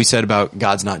same that we said about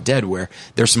God's Not Dead, where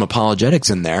there's some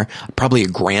apologetics in there, probably a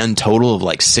grand total of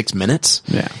like 6 minutes.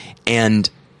 Yeah. And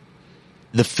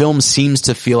the film seems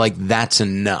to feel like that's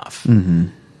enough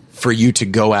for you to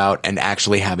go out and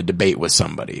actually have a debate with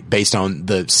somebody based on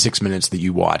the 6 minutes that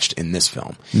you watched in this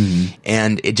film.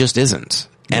 And it just isn't.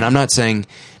 And I'm not saying,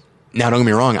 now don't get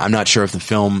me wrong, I'm not sure if the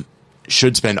film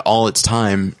should spend all its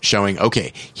time showing,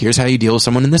 okay, here's how you deal with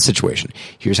someone in this situation.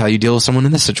 Here's how you deal with someone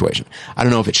in this situation. I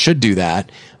don't know if it should do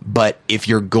that, but if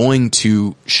you're going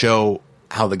to show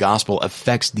how the gospel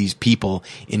affects these people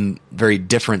in very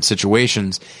different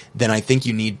situations, then I think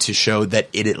you need to show that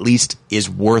it at least is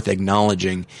worth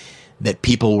acknowledging that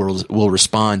people will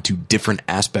respond to different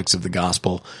aspects of the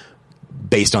gospel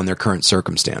based on their current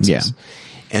circumstances. Yeah.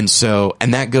 And so,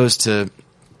 and that goes to,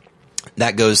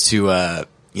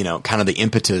 you know, kind of the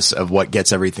impetus of what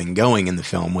gets everything going in the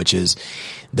film, which is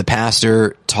the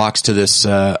pastor talks to this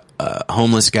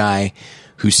homeless guy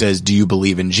who says, "Do you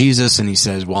believe in Jesus?" And he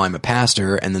says, "Well, I'm a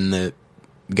pastor." And then the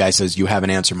guy says, "You haven't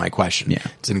answered my question." Yeah.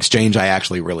 It's an exchange I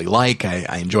actually really like.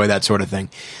 I enjoy that sort of thing.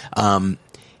 And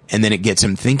then it gets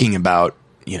him thinking about,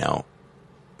 you know,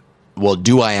 well,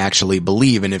 do I actually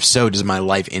believe? And if so, does my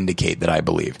life indicate that I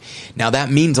believe? Now,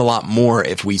 that means a lot more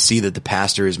if we see that the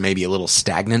pastor is maybe a little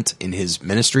stagnant in his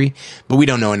ministry, but we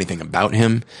don't know anything about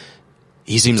him.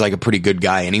 He seems like a pretty good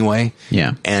guy anyway.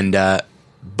 Yeah. And,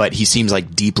 but he seems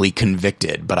like deeply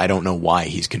convicted, but I don't know why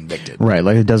he's convicted. Right.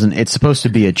 Like it's supposed to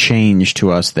be a change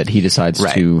to us that he decides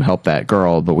to help that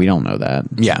girl, but we don't know that.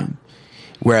 Yeah.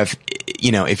 Where if,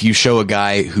 you know, if you show a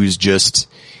guy who's just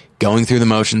going through the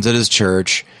motions at his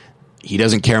church, he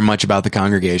doesn't care much about the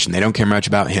congregation. They don't care much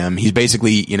about him. He's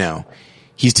basically, you know,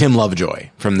 he's Tim Lovejoy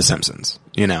from The Simpsons,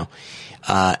 you know.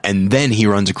 And then he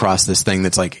runs across this thing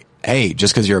that's like, hey,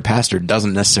 just because you're a pastor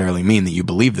doesn't necessarily mean that you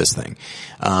believe this thing.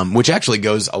 Which actually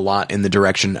goes a lot in the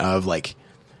direction of like,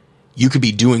 you could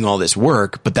be doing all this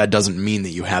work, but that doesn't mean that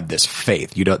you have this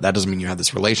faith. That doesn't mean you have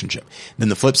this relationship. Then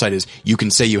the flip side is you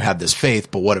can say you have this faith,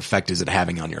 but what effect is it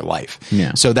having on your life?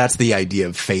 Yeah. So that's the idea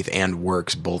of faith and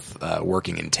works both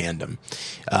working in tandem.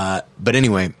 But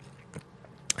anyway,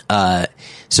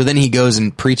 so then he goes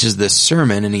and preaches this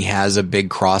sermon, and he has a big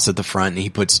cross at the front, and he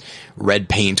puts red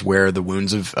paint where the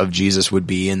wounds of Jesus would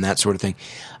be and that sort of thing.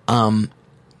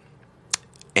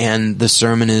 And the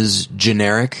sermon is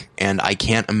generic, and I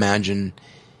can't imagine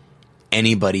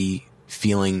anybody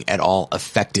feeling at all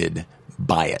affected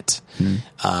by it,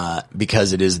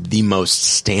 because it is the most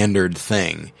standard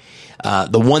thing.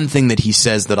 The one thing that he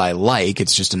says that I like,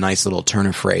 it's just a nice little turn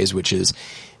of phrase, which is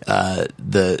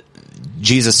the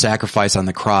Jesus' sacrifice on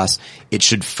the cross. It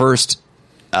should first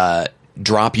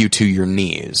drop you to your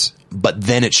knees, but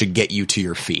then it should get you to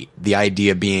your feet. The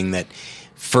idea being that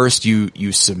first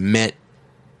you submit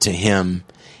to him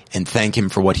and thank him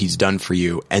for what he's done for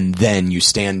you, and then you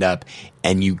stand up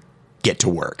and you get to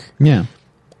work. Yeah.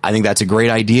 I think that's a great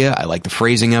idea. I like the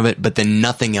phrasing of it, but then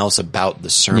nothing else about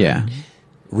the sermon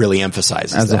really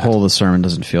emphasizes As that. a whole, the sermon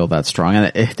doesn't feel that strong.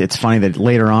 And it's funny that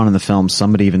later on in the film,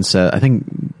 somebody even said, I think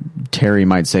Terry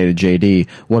might say to JD,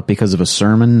 what, because of a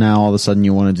sermon now all of a sudden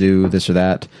you want to do this or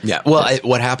that? Yeah. Well,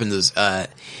 what happens is,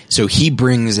 so he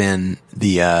brings in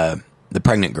the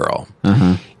pregnant girl,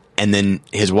 and then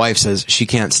his wife says she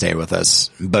can't stay with us,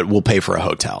 but we'll pay for a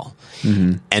hotel.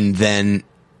 And then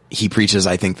he preaches,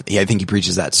 I think he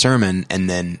preaches that sermon, and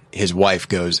then his wife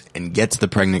goes and gets the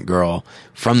pregnant girl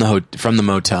from the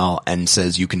motel and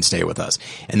says, you can stay with us.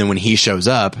 And then when he shows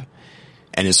up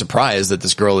and is surprised that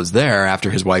this girl is there after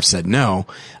his wife said no,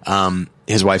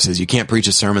 his wife says, you can't preach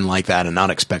a sermon like that and not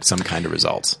expect some kind of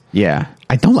results. Yeah.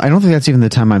 I don't think that's even the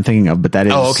time I'm thinking of, but that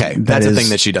is. Oh, okay. That's the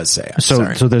thing that she does say.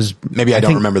 So there's, maybe I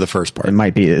don't remember the first part. It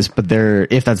might be, but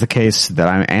if that's the case, that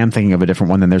I am thinking of a different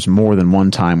one, then there's more than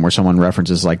one time where someone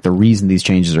references like the reason these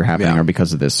changes are happening are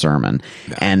because of this sermon.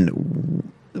 Yeah. And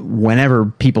whenever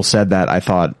people said that, I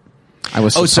thought I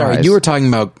was surprised. Oh, sorry. You were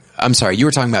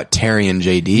talking about Terry and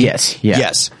JD. Yes. Yeah.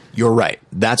 Yes. You're right.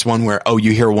 That's one where,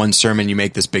 you hear one sermon, you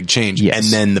make this big change, and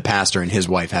then the pastor and his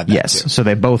wife have that too. So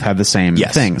they both have the same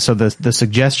thing. So the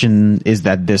suggestion is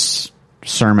that this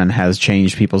sermon has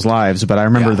changed people's lives, but I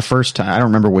remember the first time, I don't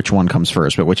remember which one comes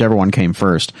first, but whichever one came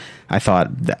first, I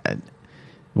thought,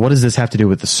 what does this have to do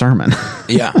with the sermon?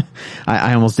 Yeah.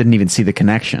 I almost didn't even see the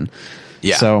connection.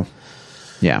 Yeah. So,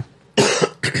 yeah.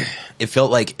 It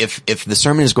felt like if the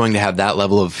sermon is going to have that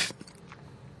level of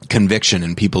conviction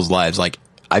in people's lives, like,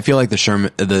 I feel like the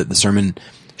sermon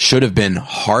should have been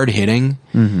hard hitting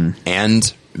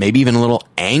and maybe even a little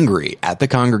angry at the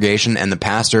congregation and the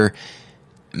pastor,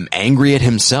 angry at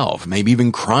himself, maybe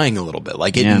even crying a little bit.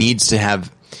 Like it needs to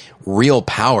have real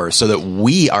power so that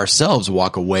we ourselves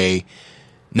walk away,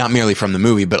 not merely from the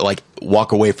movie, but like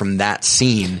walk away from that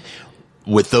scene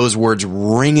with those words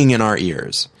ringing in our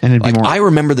ears. And like, I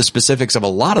remember the specifics of a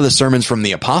lot of the sermons from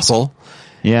the Apostle.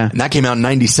 Yeah. And that came out in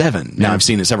 97. Now Yeah. I've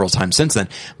seen it several times since then,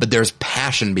 but there's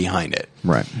passion behind it.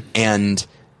 Right. And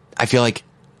I feel like,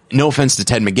 no offense to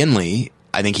Ted McGinley,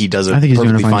 I think he does a he's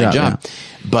doing perfectly a fine fine job. yeah.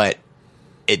 But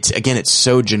it's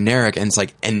so generic, and it's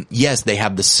like, and yes, they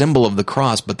have the symbol of the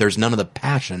cross, but there's none of the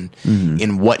passion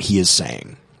in what he is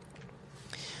saying.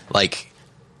 Like,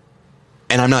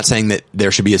 and I'm not saying that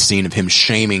there should be a scene of him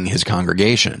shaming his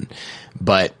congregation,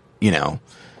 but, you know.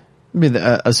 I mean,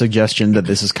 a suggestion that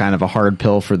this is kind of a hard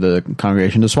pill for the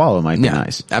congregation to swallow might be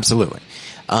nice. Absolutely.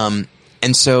 And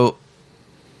so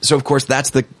of course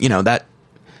that's the, you know, that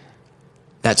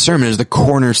sermon is the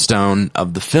cornerstone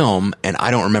of the film, and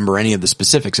I don't remember any of the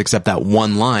specifics except that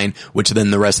one line, which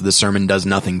then the rest of the sermon does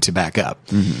nothing to back up.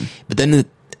 But then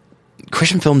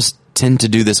Christian films tend to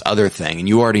do this other thing, and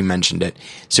you already mentioned it.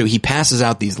 So he passes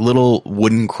out these little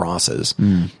wooden crosses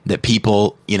that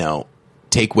people, you know,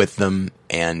 take with them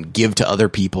and give to other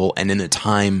people, and in a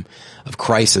time of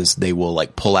crisis, they will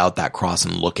like pull out that cross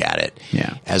and look at it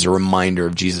as a reminder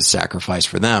of Jesus' sacrifice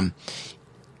for them.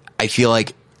 I feel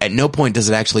like at no point does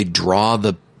it actually draw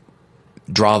the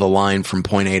line from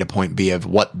point A to point B of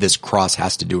what this cross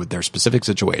has to do with their specific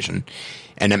situation.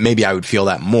 And maybe I would feel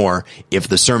that more if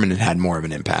the sermon had more of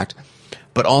an impact.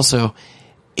 But also,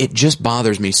 it just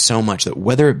bothers me so much that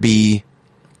whether it be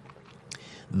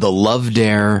the love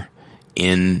dare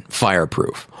in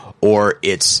Fireproof, or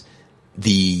it's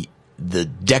the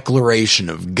declaration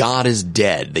of God is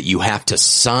dead that you have to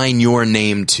sign your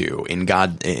name to in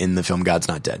the film God's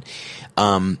Not Dead,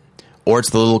 or it's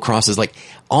the little crosses, like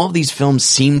all of these films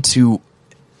seem to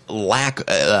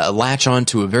latch on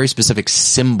to a very specific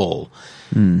symbol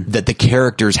that the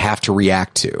characters have to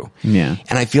react to. Yeah.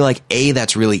 And I feel like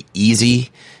that's really easy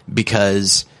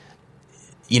because,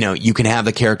 you know, you can have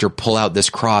the character pull out this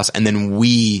cross and then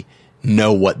we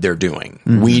know what they're doing.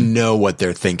 We know what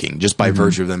they're thinking just by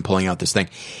virtue of them pulling out this thing.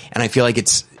 And I feel like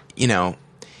it's, you know,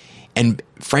 and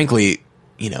frankly,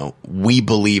 you know, we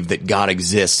believe that God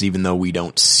exists even though we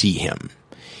don't see him.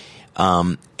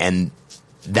 And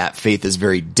that faith is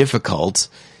very difficult.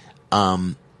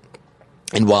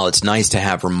 And while it's nice to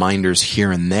have reminders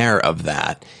here and there of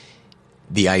that,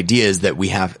 the idea is that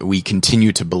we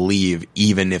continue to believe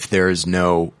even if there is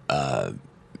no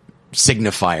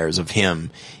signifiers of him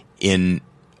in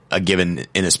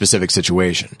a specific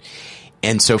situation.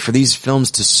 And so for these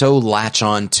films to so latch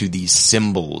on to these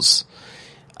symbols,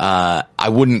 I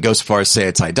wouldn't go so far as say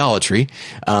it's idolatry,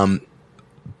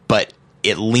 but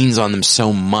it leans on them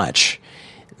so much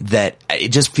that it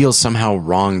just feels somehow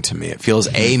wrong to me. It feels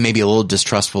maybe a little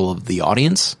distrustful of the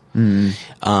audience,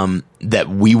 that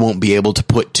we won't be able to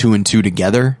put two and two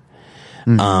together.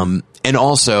 And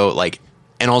also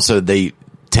they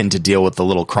tend to deal with the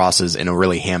little crosses in a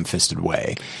really ham-fisted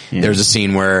way. Yeah. There's a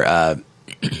scene where a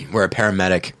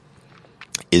paramedic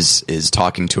is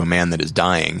talking to a man that is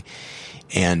dying,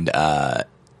 and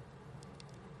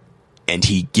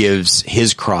he gives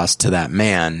his cross to that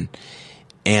man,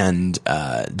 and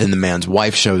then the man's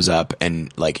wife shows up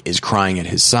and like is crying at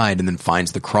his side, and then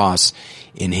finds the cross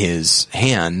in his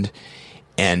hand,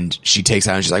 and she takes it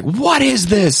out and she's like, "What is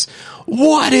this?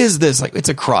 What is this?" Like, it's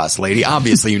a cross, lady.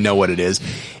 Obviously, you know what it is.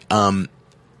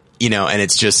 You know, and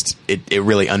it's just it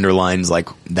really underlines like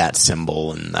that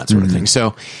symbol and that sort of thing.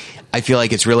 So I feel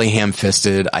like it's really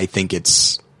ham-fisted. I think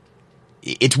it's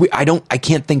I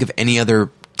can't think of any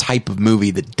other type of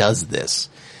movie that does this,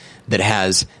 that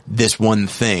has this one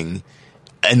thing,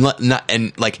 and I'm not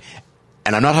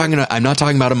talking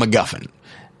about a MacGuffin.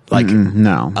 Like,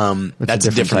 no, that's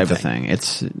a different type of thing.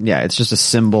 It's just a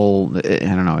symbol. I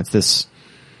don't know. It's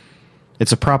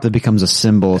a prop that becomes a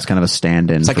symbol. It's kind of a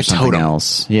stand-in for something totem.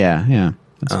 Else. Yeah.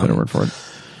 That's a better word for it.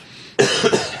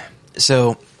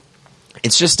 So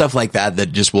it's just stuff like that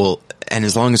just will, and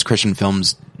as long as Christian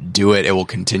films do it, it will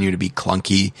continue to be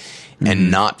clunky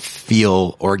and not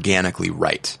feel organically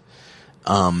right.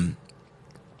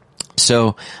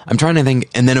 So I'm trying to think,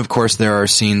 and then of course there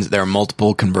are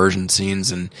multiple conversion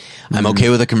scenes, and I'm okay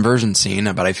with a conversion scene,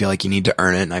 but I feel like you need to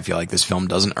earn it, and I feel like this film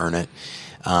doesn't earn it.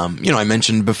 You know, I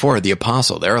mentioned before The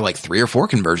Apostle. There are like 3 or 4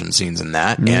 conversion scenes in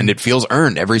that, and it feels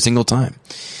earned every single time.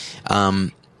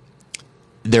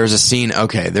 There is a scene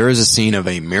of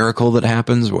a miracle that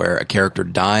happens where a character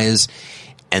dies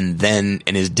and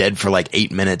is dead for like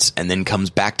 8 minutes and then comes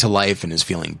back to life and is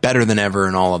feeling better than ever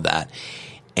and all of that.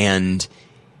 And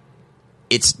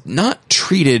it's not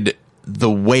treated the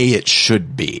way it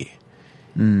should be.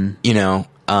 You know,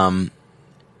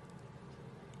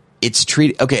 it's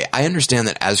treated, okay, I understand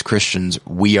that as Christians,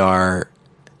 the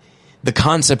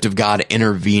concept of God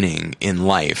intervening in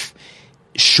life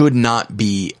should not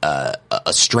be a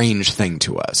strange thing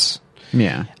to us.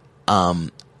 Yeah.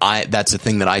 That's a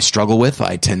thing that I struggle with.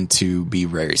 I tend to be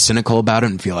very cynical about it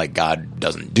and feel like God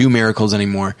doesn't do miracles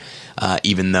anymore,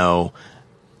 even though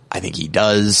I think he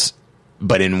does,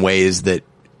 but in ways that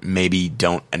maybe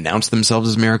don't announce themselves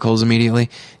as miracles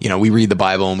immediately. You know, we read the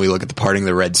Bible and we look at the parting of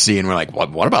the Red Sea and we're like,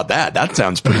 what about that? That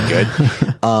sounds pretty good.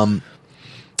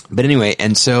 But anyway,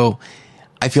 and so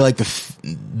I feel like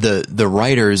the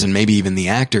writers and maybe even the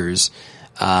actors,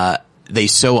 they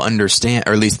so understand,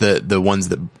 or at least the ones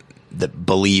that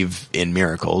believe in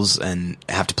miracles and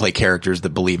have to play characters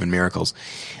that believe in miracles.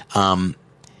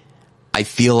 I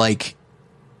feel like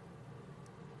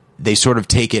they sort of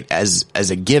take it as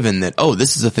a given that, oh,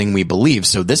 this is a thing we believe,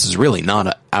 so this is really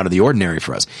not out of the ordinary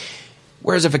for us.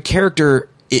 Whereas if a character,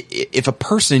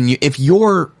 if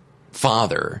your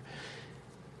father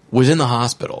was in the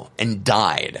hospital and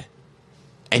died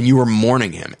and you were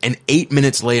mourning him and 8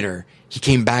 minutes later he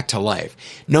came back to life,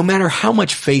 no matter how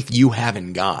much faith you have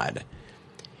in God,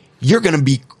 you're going to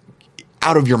be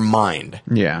out of your mind.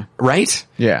 Yeah. Right?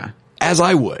 Yeah. As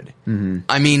I would. Mm-hmm.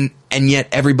 I mean, and yet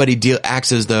everybody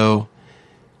acts as though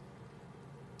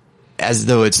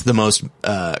it's the most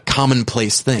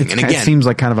commonplace thing. And again, it seems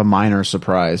like kind of a minor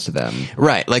surprise to them.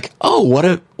 Right. Like, oh, what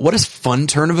a fun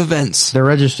turn of events. They're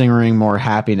registering more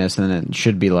happiness than it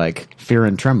should be, like fear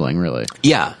and trembling, really.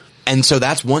 Yeah. And so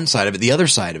that's one side of it. The other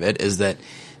side of it is that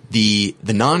the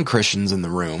non-Christians in the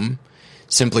room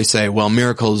simply say, well,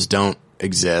 miracles don't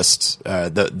exist.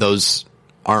 Those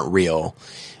aren't real.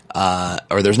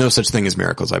 Or there's no such thing as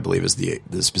miracles, I believe is the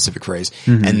specific phrase.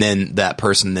 Mm-hmm. And then that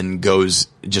person then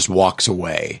just walks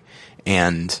away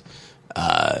and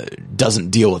doesn't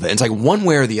deal with it. And it's like one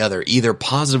way or the other, either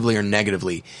positively or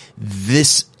negatively,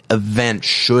 this event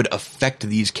should affect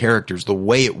these characters the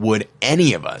way it would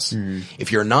any of us. Mm-hmm.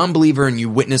 If you're a non-believer and you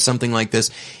witness something like this,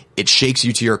 it shakes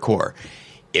you to your core.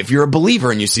 If you're a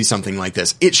believer and you see something like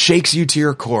this, it shakes you to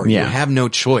your core. Yeah. You have no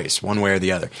choice one way or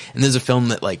the other. And there's a film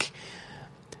that, like,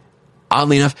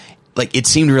 oddly enough, like, it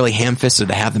seemed really ham-fisted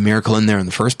to have the miracle in there in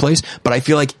the first place, but I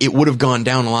feel like it would have gone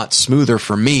down a lot smoother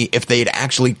for me if they had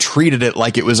actually treated it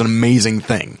like it was an amazing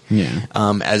thing. Yeah.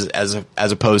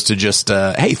 As opposed to just,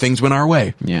 hey, things went our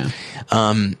way. Yeah.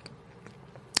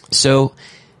 So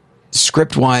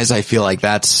script-wise, I feel like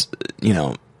that's,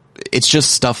 it's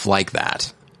just stuff like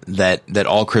that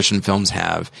all Christian films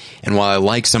have. And while I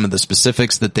like some of the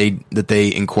specifics that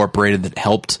they incorporated that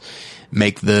helped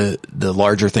make the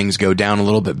larger things go down a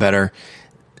little bit better,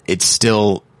 it's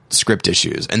still script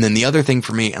issues. And then the other thing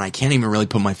for me, and I can't even really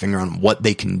put my finger on what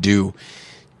they can do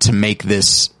to make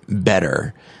this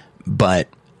better, but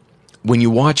when you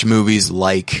watch movies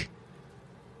like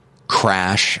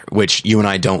Crash, which you and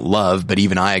I don't love, but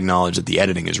even I acknowledge that the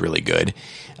editing is really good,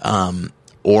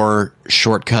 or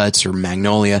Shortcuts or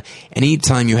Magnolia,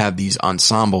 anytime you have these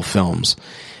ensemble films,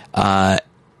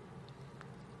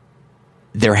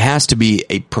 there has to be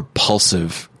a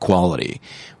propulsive quality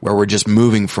where we're just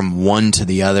moving from one to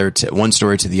the other, to one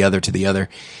story to the other,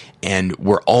 and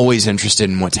we're always interested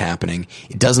in what's happening.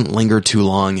 It doesn't linger too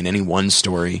long in any one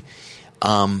story.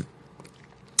 And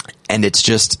it's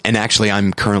just, and actually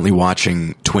I'm currently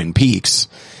watching Twin Peaks,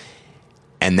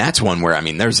 and that's one where, I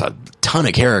mean, there's a ton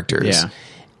of characters. Yeah.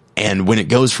 And when it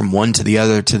goes from one to the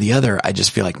other, I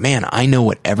just feel like, man, I know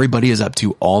what everybody is up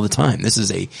to all the time. This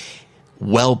is a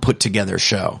well put together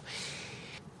show.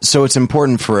 So it's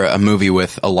important for a movie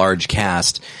with a large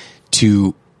cast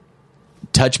to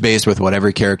touch base with what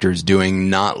every character is doing,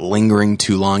 not lingering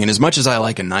too long. And as much as I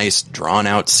like a nice drawn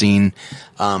out scene,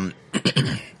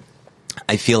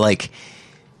 I feel like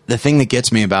the thing that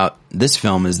gets me about this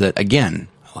film is that, again,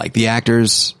 I like the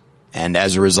actors, and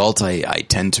as a result, I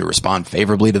tend to respond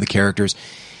favorably to the characters.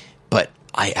 But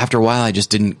after a while, I just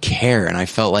didn't care, and I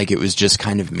felt like it was just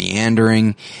kind of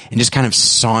meandering and just kind of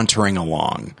sauntering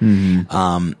along.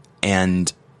 Mm-hmm.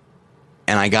 And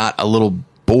I got a little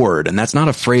bored, and that's not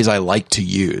a phrase I like to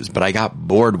use, but I got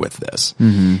bored with this.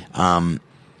 Mm-hmm.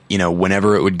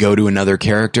 Whenever it would go to another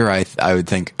character, I would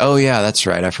think, oh yeah, that's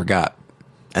right, I forgot.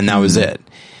 And that was it.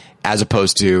 As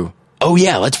opposed to, oh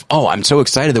yeah, I'm so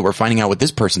excited that we're finding out what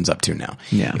this person's up to now.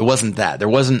 Yeah. It wasn't that. There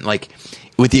wasn't, like,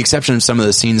 with the exception of some of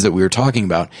the scenes that we were talking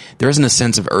about, there isn't a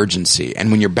sense of urgency.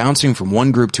 And when you're bouncing from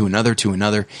one group to another,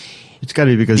 it's got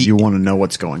to be because you want to know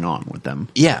what's going on with them.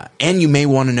 Yeah. And you may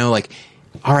want to know, like,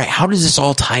 all right, how does this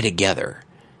all tie together?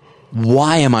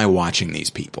 Why am I watching these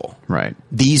people? Right.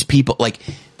 These people, like,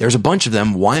 there's a bunch of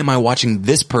them. Why am I watching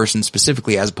this person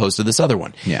specifically as opposed to this other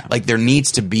one? Yeah. Like there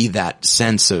needs to be that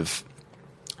sense of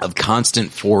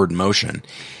constant forward motion.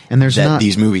 And there's that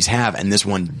these movies have, and this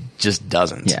one just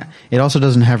doesn't. Yeah. It also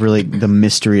doesn't have really the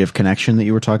mystery of connection that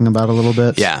you were talking about a little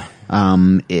bit. Yeah.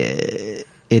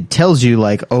 It tells you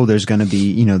like, oh, there's going to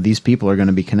be, these people are going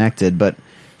to be connected, but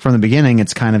from the beginning,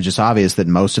 it's kind of just obvious that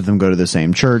most of them go to the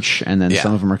same church, and then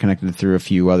some of them are connected through a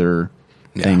few other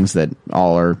things that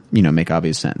all are, make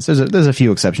obvious sense. There's a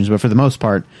few exceptions, but for the most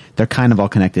part, they're kind of all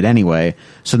connected anyway.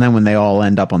 So then when they all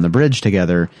end up on the bridge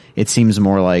together, it seems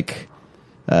more like,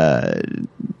 it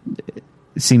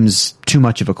seems too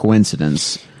much of a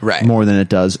coincidence, right? More than it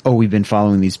does, oh, we've been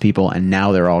following these people and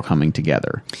now they're all coming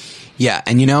together. Yeah,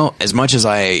 and as much as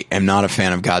I am not a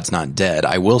fan of God's Not Dead,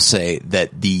 I will say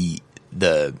that the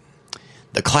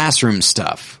classroom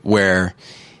stuff, where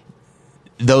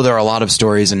though there are a lot of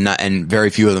stories and very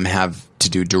few of them have to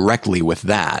do directly with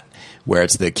that, where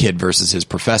it's the kid versus his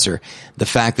professor, the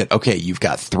fact that, okay, you've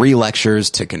got 3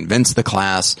 lectures to convince the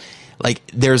class, like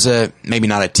there's maybe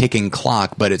not a ticking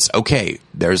clock, but it's okay,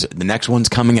 the next one's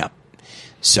coming up.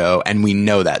 So, and we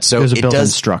know that. So there's a built-in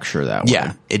structure that way.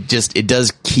 Yeah. It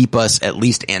does keep us at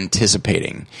least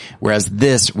anticipating. Whereas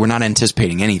this, we're not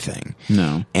anticipating anything.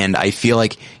 No. And I feel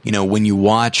like, when you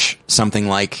watch something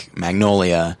like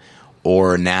Magnolia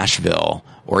or Nashville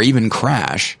or even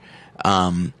Crash,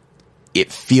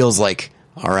 it feels like,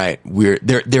 all right,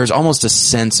 there's almost a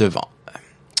sense of,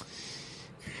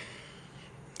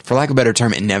 for lack of a better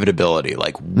term, inevitability.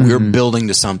 Like we're building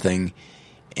to something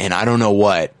and I don't know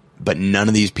what, but none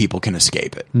of these people can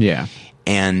escape it. Yeah.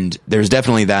 And there's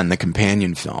definitely that in the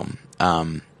companion film.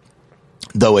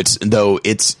 Though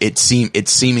it's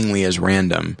seemingly as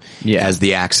random as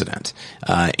the accident,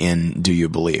 in Do You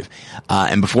Believe?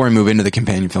 And before I move into the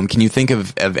companion film, can you think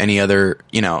of any other,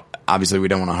 obviously we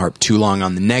don't want to harp too long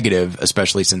on the negative,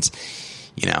 especially since,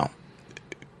 a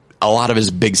lot of it is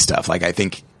big stuff. Like I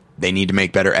think they need to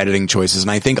make better editing choices.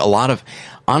 And I think a lot of,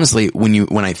 honestly,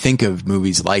 when I think of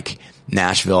movies like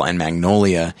Nashville and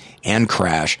Magnolia and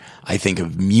Crash, I think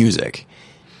of music.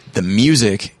 The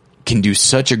music can do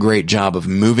such a great job of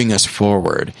moving us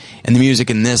forward. And the music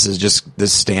in this is just the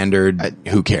standard,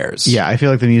 who cares? Yeah, I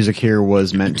feel like the music here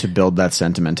was meant to build that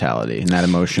sentimentality and that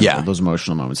emotion, those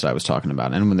emotional moments that I was talking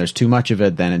about. And when there's too much of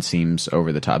it, then it seems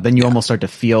over the top. Then you almost start to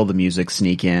feel the music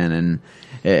sneak in, and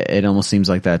it almost seems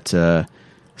like that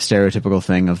stereotypical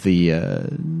thing of the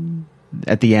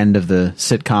at the end of the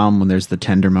sitcom when there's the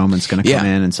tender moments going to come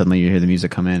in and suddenly you hear the music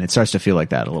come in. It starts to feel like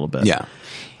that a little bit. Yeah.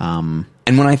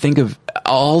 And when I think of,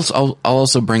 I'll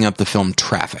also bring up the film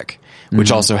Traffic,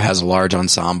 which also has a large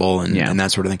ensemble and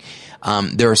that sort of thing.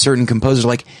 There are certain composers,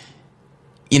 like,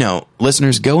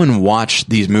 listeners, go and watch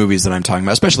these movies that I'm talking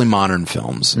about, especially modern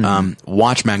films.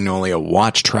 Watch Magnolia,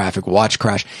 watch Traffic, watch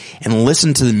Crash, and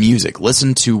listen to the music.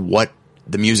 Listen to what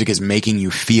the music is making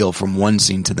you feel from one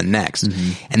scene to the next.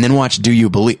 And then watch Do You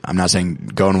Believe? I'm not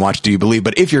saying go and watch Do You Believe,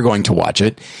 but if you're going to watch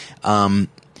it,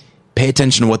 pay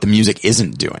attention to what the music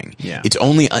isn't doing. Yeah. It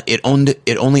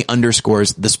only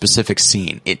underscores the specific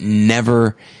scene. It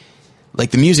never,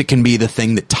 like, the music can be the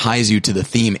thing that ties you to the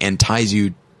theme and ties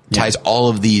all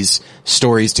of these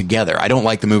stories together. I don't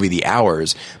like the movie The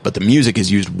Hours, but the music is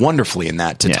used wonderfully in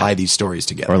that to tie these stories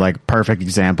together. Or like perfect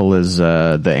example is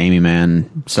the Amy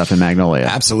Mann stuff in Magnolia.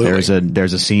 Absolutely.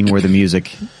 There's a scene where the music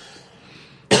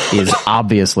is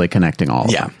obviously connecting all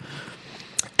of them.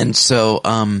 And so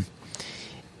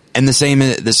and the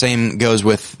same goes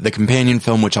with the companion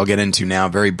film, which I'll get into now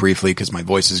very briefly because my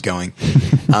voice is going.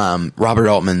 Robert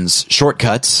Altman's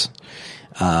Shortcuts,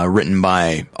 written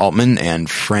by Altman and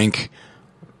Frank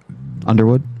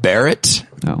Underwood? Barrett?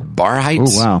 Barheit?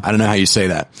 Oh, wow. I don't know how you say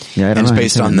that. Yeah, I don't and it's know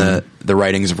based on the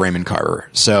writings of Raymond Carver.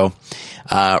 So,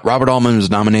 Robert Altman was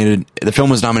nominated, the film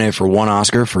was nominated for 1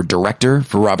 Oscar for director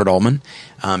for Robert Altman,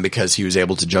 because he was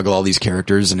able to juggle all these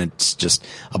characters, and it's just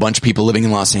a bunch of people living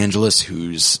in Los Angeles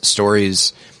whose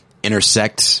stories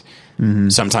intersect,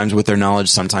 sometimes with their knowledge,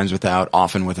 sometimes without,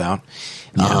 often without.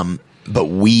 Yeah. But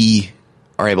we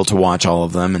are able to watch all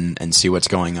of them and see what's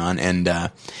going on. And,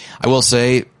 I will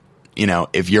say,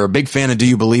 if you're a big fan of Do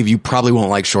You Believe, you probably won't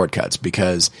like Shortcuts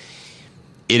because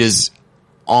it is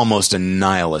almost a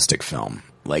nihilistic film.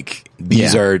 Like,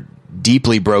 these are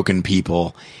deeply broken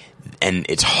people and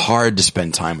it's hard to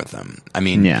spend time with them. I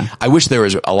mean, I wish there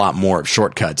was a lot more of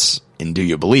Shortcuts in Do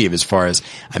You Believe, as far as,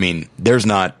 I mean, there's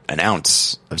not an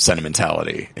ounce of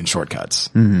sentimentality in Shortcuts.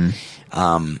 And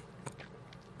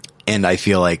I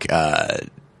feel like,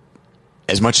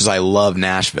 as much as I love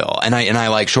Nashville, and I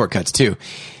like Shortcuts too,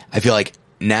 I feel like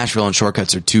Nashville and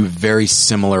Shortcuts are two very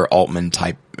similar Altman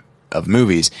type of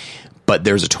movies, but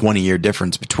there's a 20-year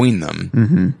difference between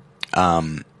them.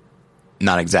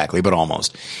 Not exactly, but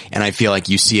almost. And I feel like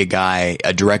you see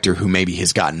a director who maybe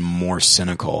has gotten more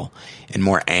cynical and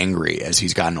more angry as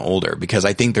he's gotten older, because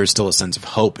I think there's still a sense of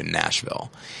hope in Nashville.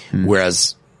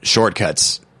 Whereas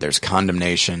Shortcuts, there's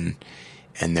condemnation,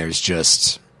 and there's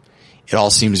just, it all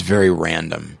seems very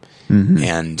random.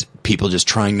 And people just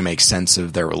trying to make sense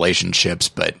of their relationships,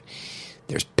 but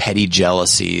there's petty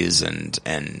jealousies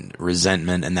and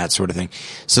resentment and that sort of thing.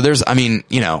 So there's, I mean,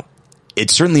 you know,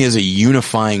 it certainly is a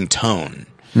unifying tone.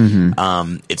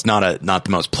 It's not the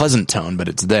most pleasant tone, but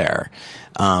it's there.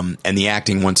 And the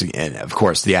acting, once again, of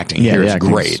course, the acting here is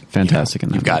great. Fantastic. You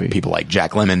know, you've got people like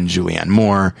Jack Lemmon, Julianne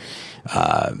Moore,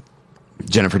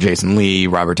 Jennifer Jason Leigh,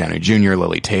 Robert Downey Jr.,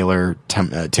 Lily Taylor,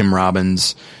 Tim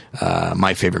Robbins,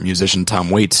 my favorite musician, Tom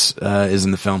Waits, is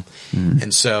in the film.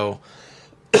 And so,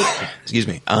 excuse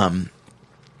me,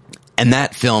 and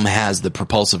that film has the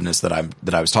propulsiveness that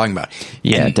I was talking about.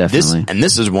 Yeah, and definitely.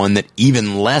 This is one that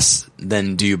even less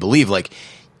than Do You Believe? Like,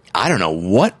 I don't know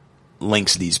what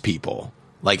links these people.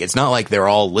 Like, it's not like they're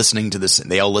all listening to this.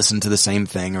 They all listen to the same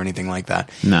thing or anything like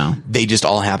that. No, they just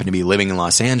all happen to be living in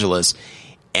Los Angeles.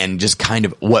 And just kind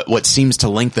of what seems to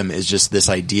link them is just this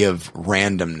idea of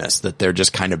randomness, that they're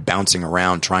just kind of bouncing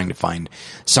around trying to find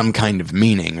some kind of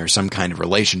meaning or some kind of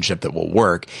relationship that will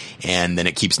work, and then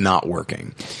it keeps not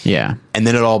working. Yeah. And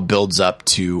then it all builds up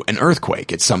to an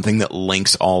earthquake. It's something that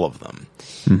links all of them.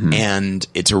 And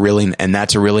that's a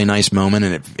really nice moment,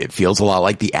 and it feels a lot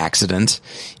like The Accident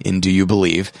in Do You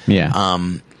Believe? Yeah.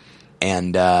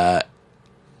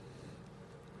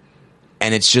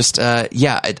 And it's just, I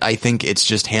think it's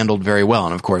just handled very well.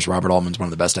 And of course, Robert Altman's one of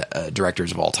the best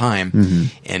directors of all time.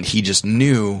 And he just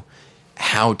knew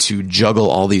how to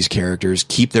juggle all these characters,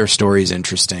 keep their stories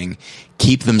interesting,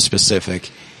 keep them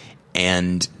specific,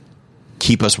 and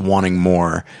keep us wanting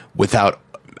more without,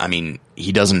 I mean,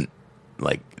 he doesn't,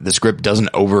 like, the script doesn't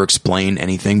over-explain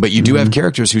anything, but you do have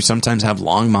characters who sometimes have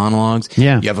long monologues.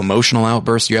 Yeah. You have emotional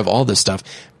outbursts. You have all this stuff,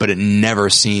 but it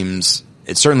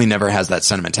certainly never has that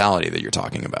sentimentality that you're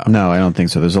talking about. No, I don't think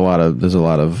so. There's a lot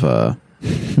of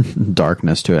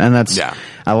darkness to it, and that's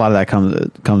a lot of that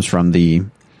comes from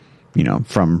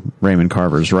from Raymond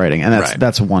Carver's writing, and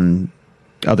that's one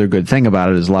other good thing about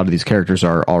it is a lot of these characters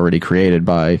are already created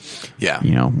by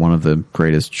one of the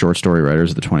greatest short story writers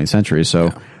of the 20th century.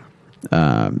 So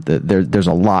there's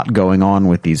a lot going on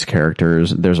with these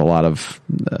characters. There's a lot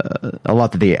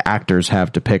that the actors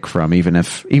have to pick from, even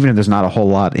if there's not a whole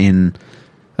lot in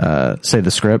say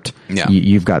the script.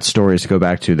 You've got stories to go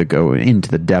back to that go into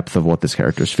the depth of what this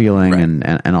character's feeling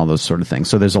and all those sort of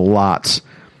things. So there's a lot.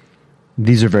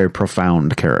 These are very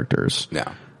profound characters.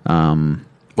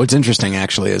 What's interesting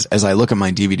actually is, as I look at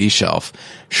my DVD shelf,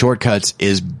 Shortcuts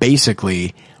is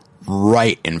basically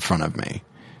right in front of me.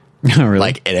 Really?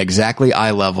 Like at exactly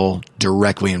eye level,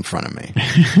 directly in front of me.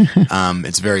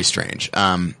 It's very strange.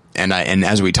 And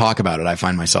as we talk about it, I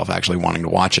find myself actually wanting to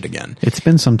watch it again. It's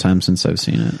been some time since I've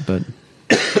seen it, but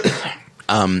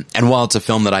and while it's a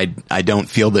film that I don't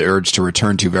feel the urge to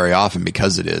return to very often,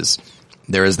 because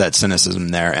there is that cynicism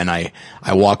there, and I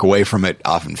walk away from it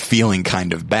often feeling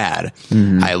kind of bad.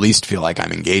 I at least feel like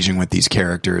I'm engaging with these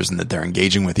characters and that they're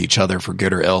engaging with each other for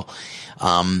good or ill.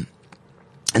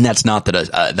 And that's not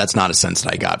a sense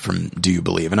that I got from Do You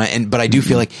Believe? But I do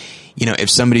feel like, if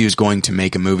somebody was going to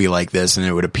make a movie like this, and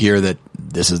it would appear that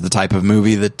this is the type of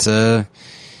movie that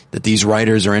these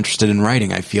writers are interested in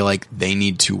writing, I feel like they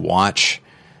need to watch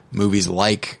movies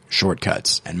like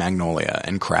Shortcuts and Magnolia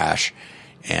and Crash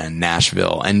and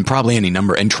Nashville and probably any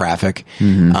number, and Traffic.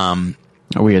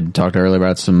 We had talked earlier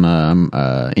about some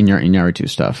Iñárritu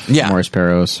stuff. Maurice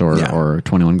Peros or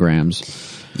 21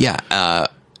 Grams.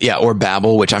 Or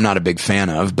Babel, which I'm not a big fan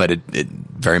of, but it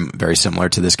very, very similar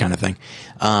to this kind of thing.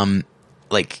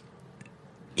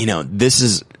 This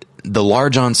is the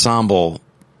large ensemble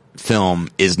film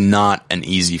is not an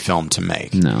easy film to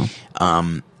make. No.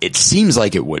 It seems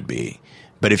like it would be,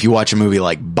 but if you watch a movie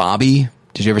like Bobby,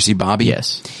 did you ever see Bobby?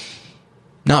 Yes.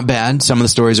 Not bad. Some of the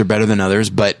stories are better than others,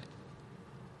 but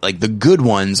like the good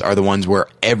ones are the ones where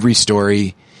every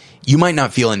story, you might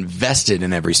not feel invested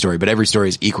in every story, but every story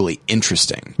is equally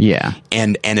interesting. Yeah.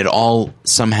 And it all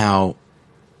somehow,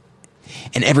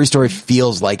 and every story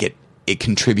feels like it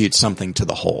contributes something to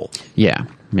the whole. Yeah.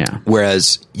 Yeah.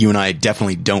 Whereas you and I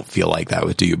definitely don't feel like that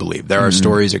with Do You Believe? There are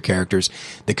stories or characters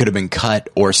that could have been cut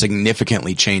or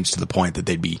significantly changed to the point that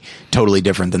they'd be totally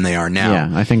different than they are now. Yeah.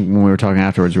 I think when we were talking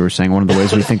afterwards, we were saying one of the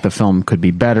ways we think the film could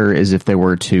be better is if they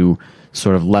were to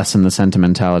sort of lessen the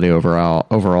sentimentality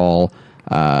overall,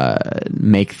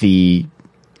 make the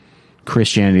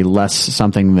Christianity less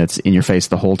something that's in your face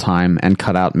the whole time, and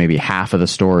cut out maybe half of the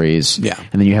stories. Yeah.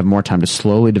 And then you have more time to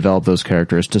slowly develop those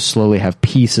characters, to slowly have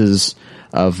pieces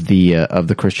of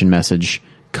the Christian message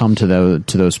come to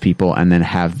those people, and then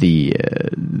have the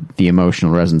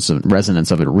emotional resonance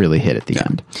of it really hit at the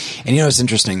end. And it's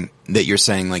interesting that you're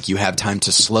saying like you have time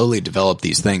to slowly develop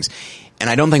these things. And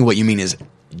I don't think what you mean is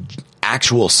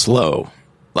actual slow,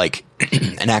 like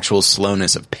an actual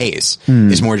slowness of pace.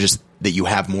 It's more just that you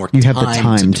have more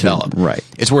time to develop. Right.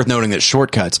 It's worth noting that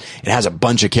Shortcuts, it has a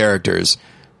bunch of characters,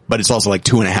 but it's also like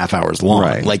 2.5 hours long.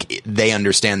 Right. Like they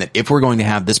understand that if we're going to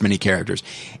have this many characters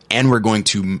and we're going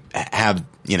to have,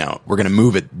 we're going to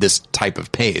move at this type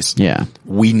of pace. Yeah.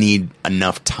 We need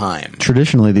enough time.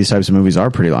 Traditionally, these types of movies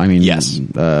are pretty long. I mean, yes.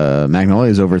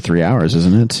 Magnolia is over 3 hours,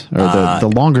 isn't it? Or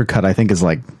the longer cut, I think, is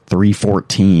like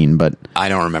 3:14, but I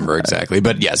don't remember exactly.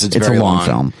 But yes, it's very a long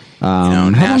film. How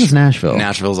long is Nashville?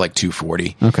 Nashville's like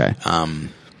 2:40. Okay.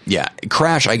 Yeah.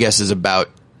 Crash, I guess, is about.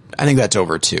 I think that's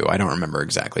over 2. I don't remember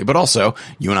exactly. But also,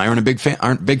 you and I aren't big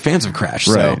fans of Crash.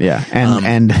 Right. So, yeah.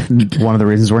 And one of the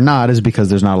reasons we're not is because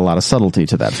there's not a lot of subtlety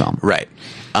to that film. Right.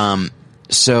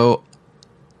 So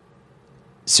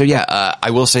yeah.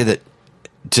 I will say that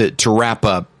to wrap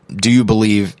up, Do You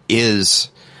Believe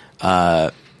is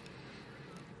a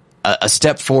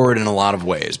step forward in a lot of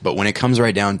ways, but when it comes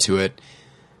right down to it,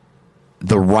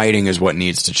 the writing is what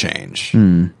needs to change.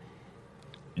 Don't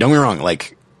get me wrong,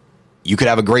 like you could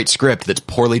have a great script that's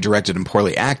poorly directed and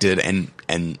poorly acted, and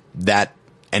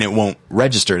it won't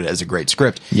register as a great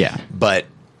script. Yeah. But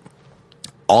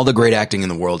all the great acting in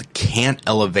the world can't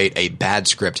elevate a bad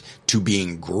script to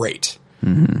being great.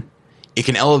 Mm-hmm. It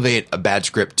can elevate a bad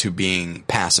script to being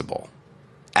passable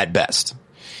at best.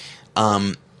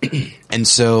 And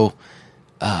so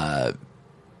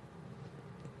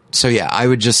yeah, I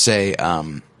would just say,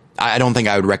 I don't think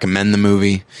I would recommend the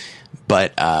movie,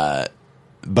 but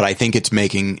I think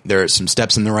there are some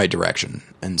steps in the right direction.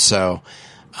 And so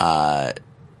yeah,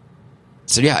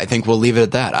 I think we'll leave it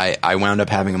at that. I wound up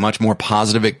having a much more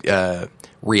positive,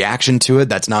 reaction to it.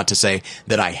 That's not to say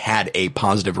that I had a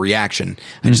positive reaction.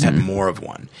 I just had more of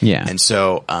one. Yeah. And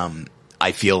so,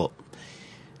 I feel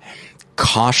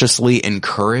cautiously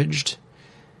encouraged,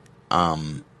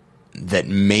 that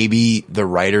maybe the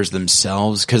writers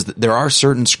themselves, because there are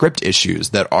certain script issues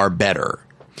that are better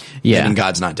than in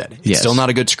God's Not Dead. It's still not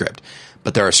a good script,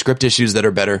 but there are script issues that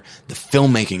are better. The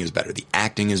filmmaking is better. The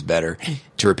acting is better,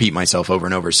 to repeat myself over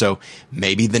and over. So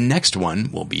maybe the next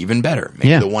one will be even better.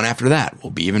 Maybe the one after that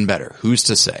will be even better. Who's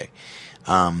to say?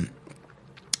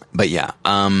 But yeah,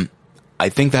 I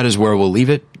think that is where we'll leave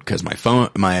it, because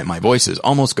my voice is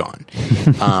almost gone.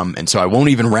 And so I won't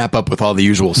even wrap up with all the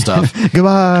usual stuff.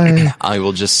 Goodbye. I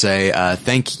will just say,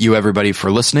 thank you everybody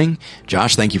for listening.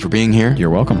 Josh, thank you for being here.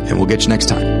 You're welcome. And we'll get you next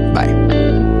time.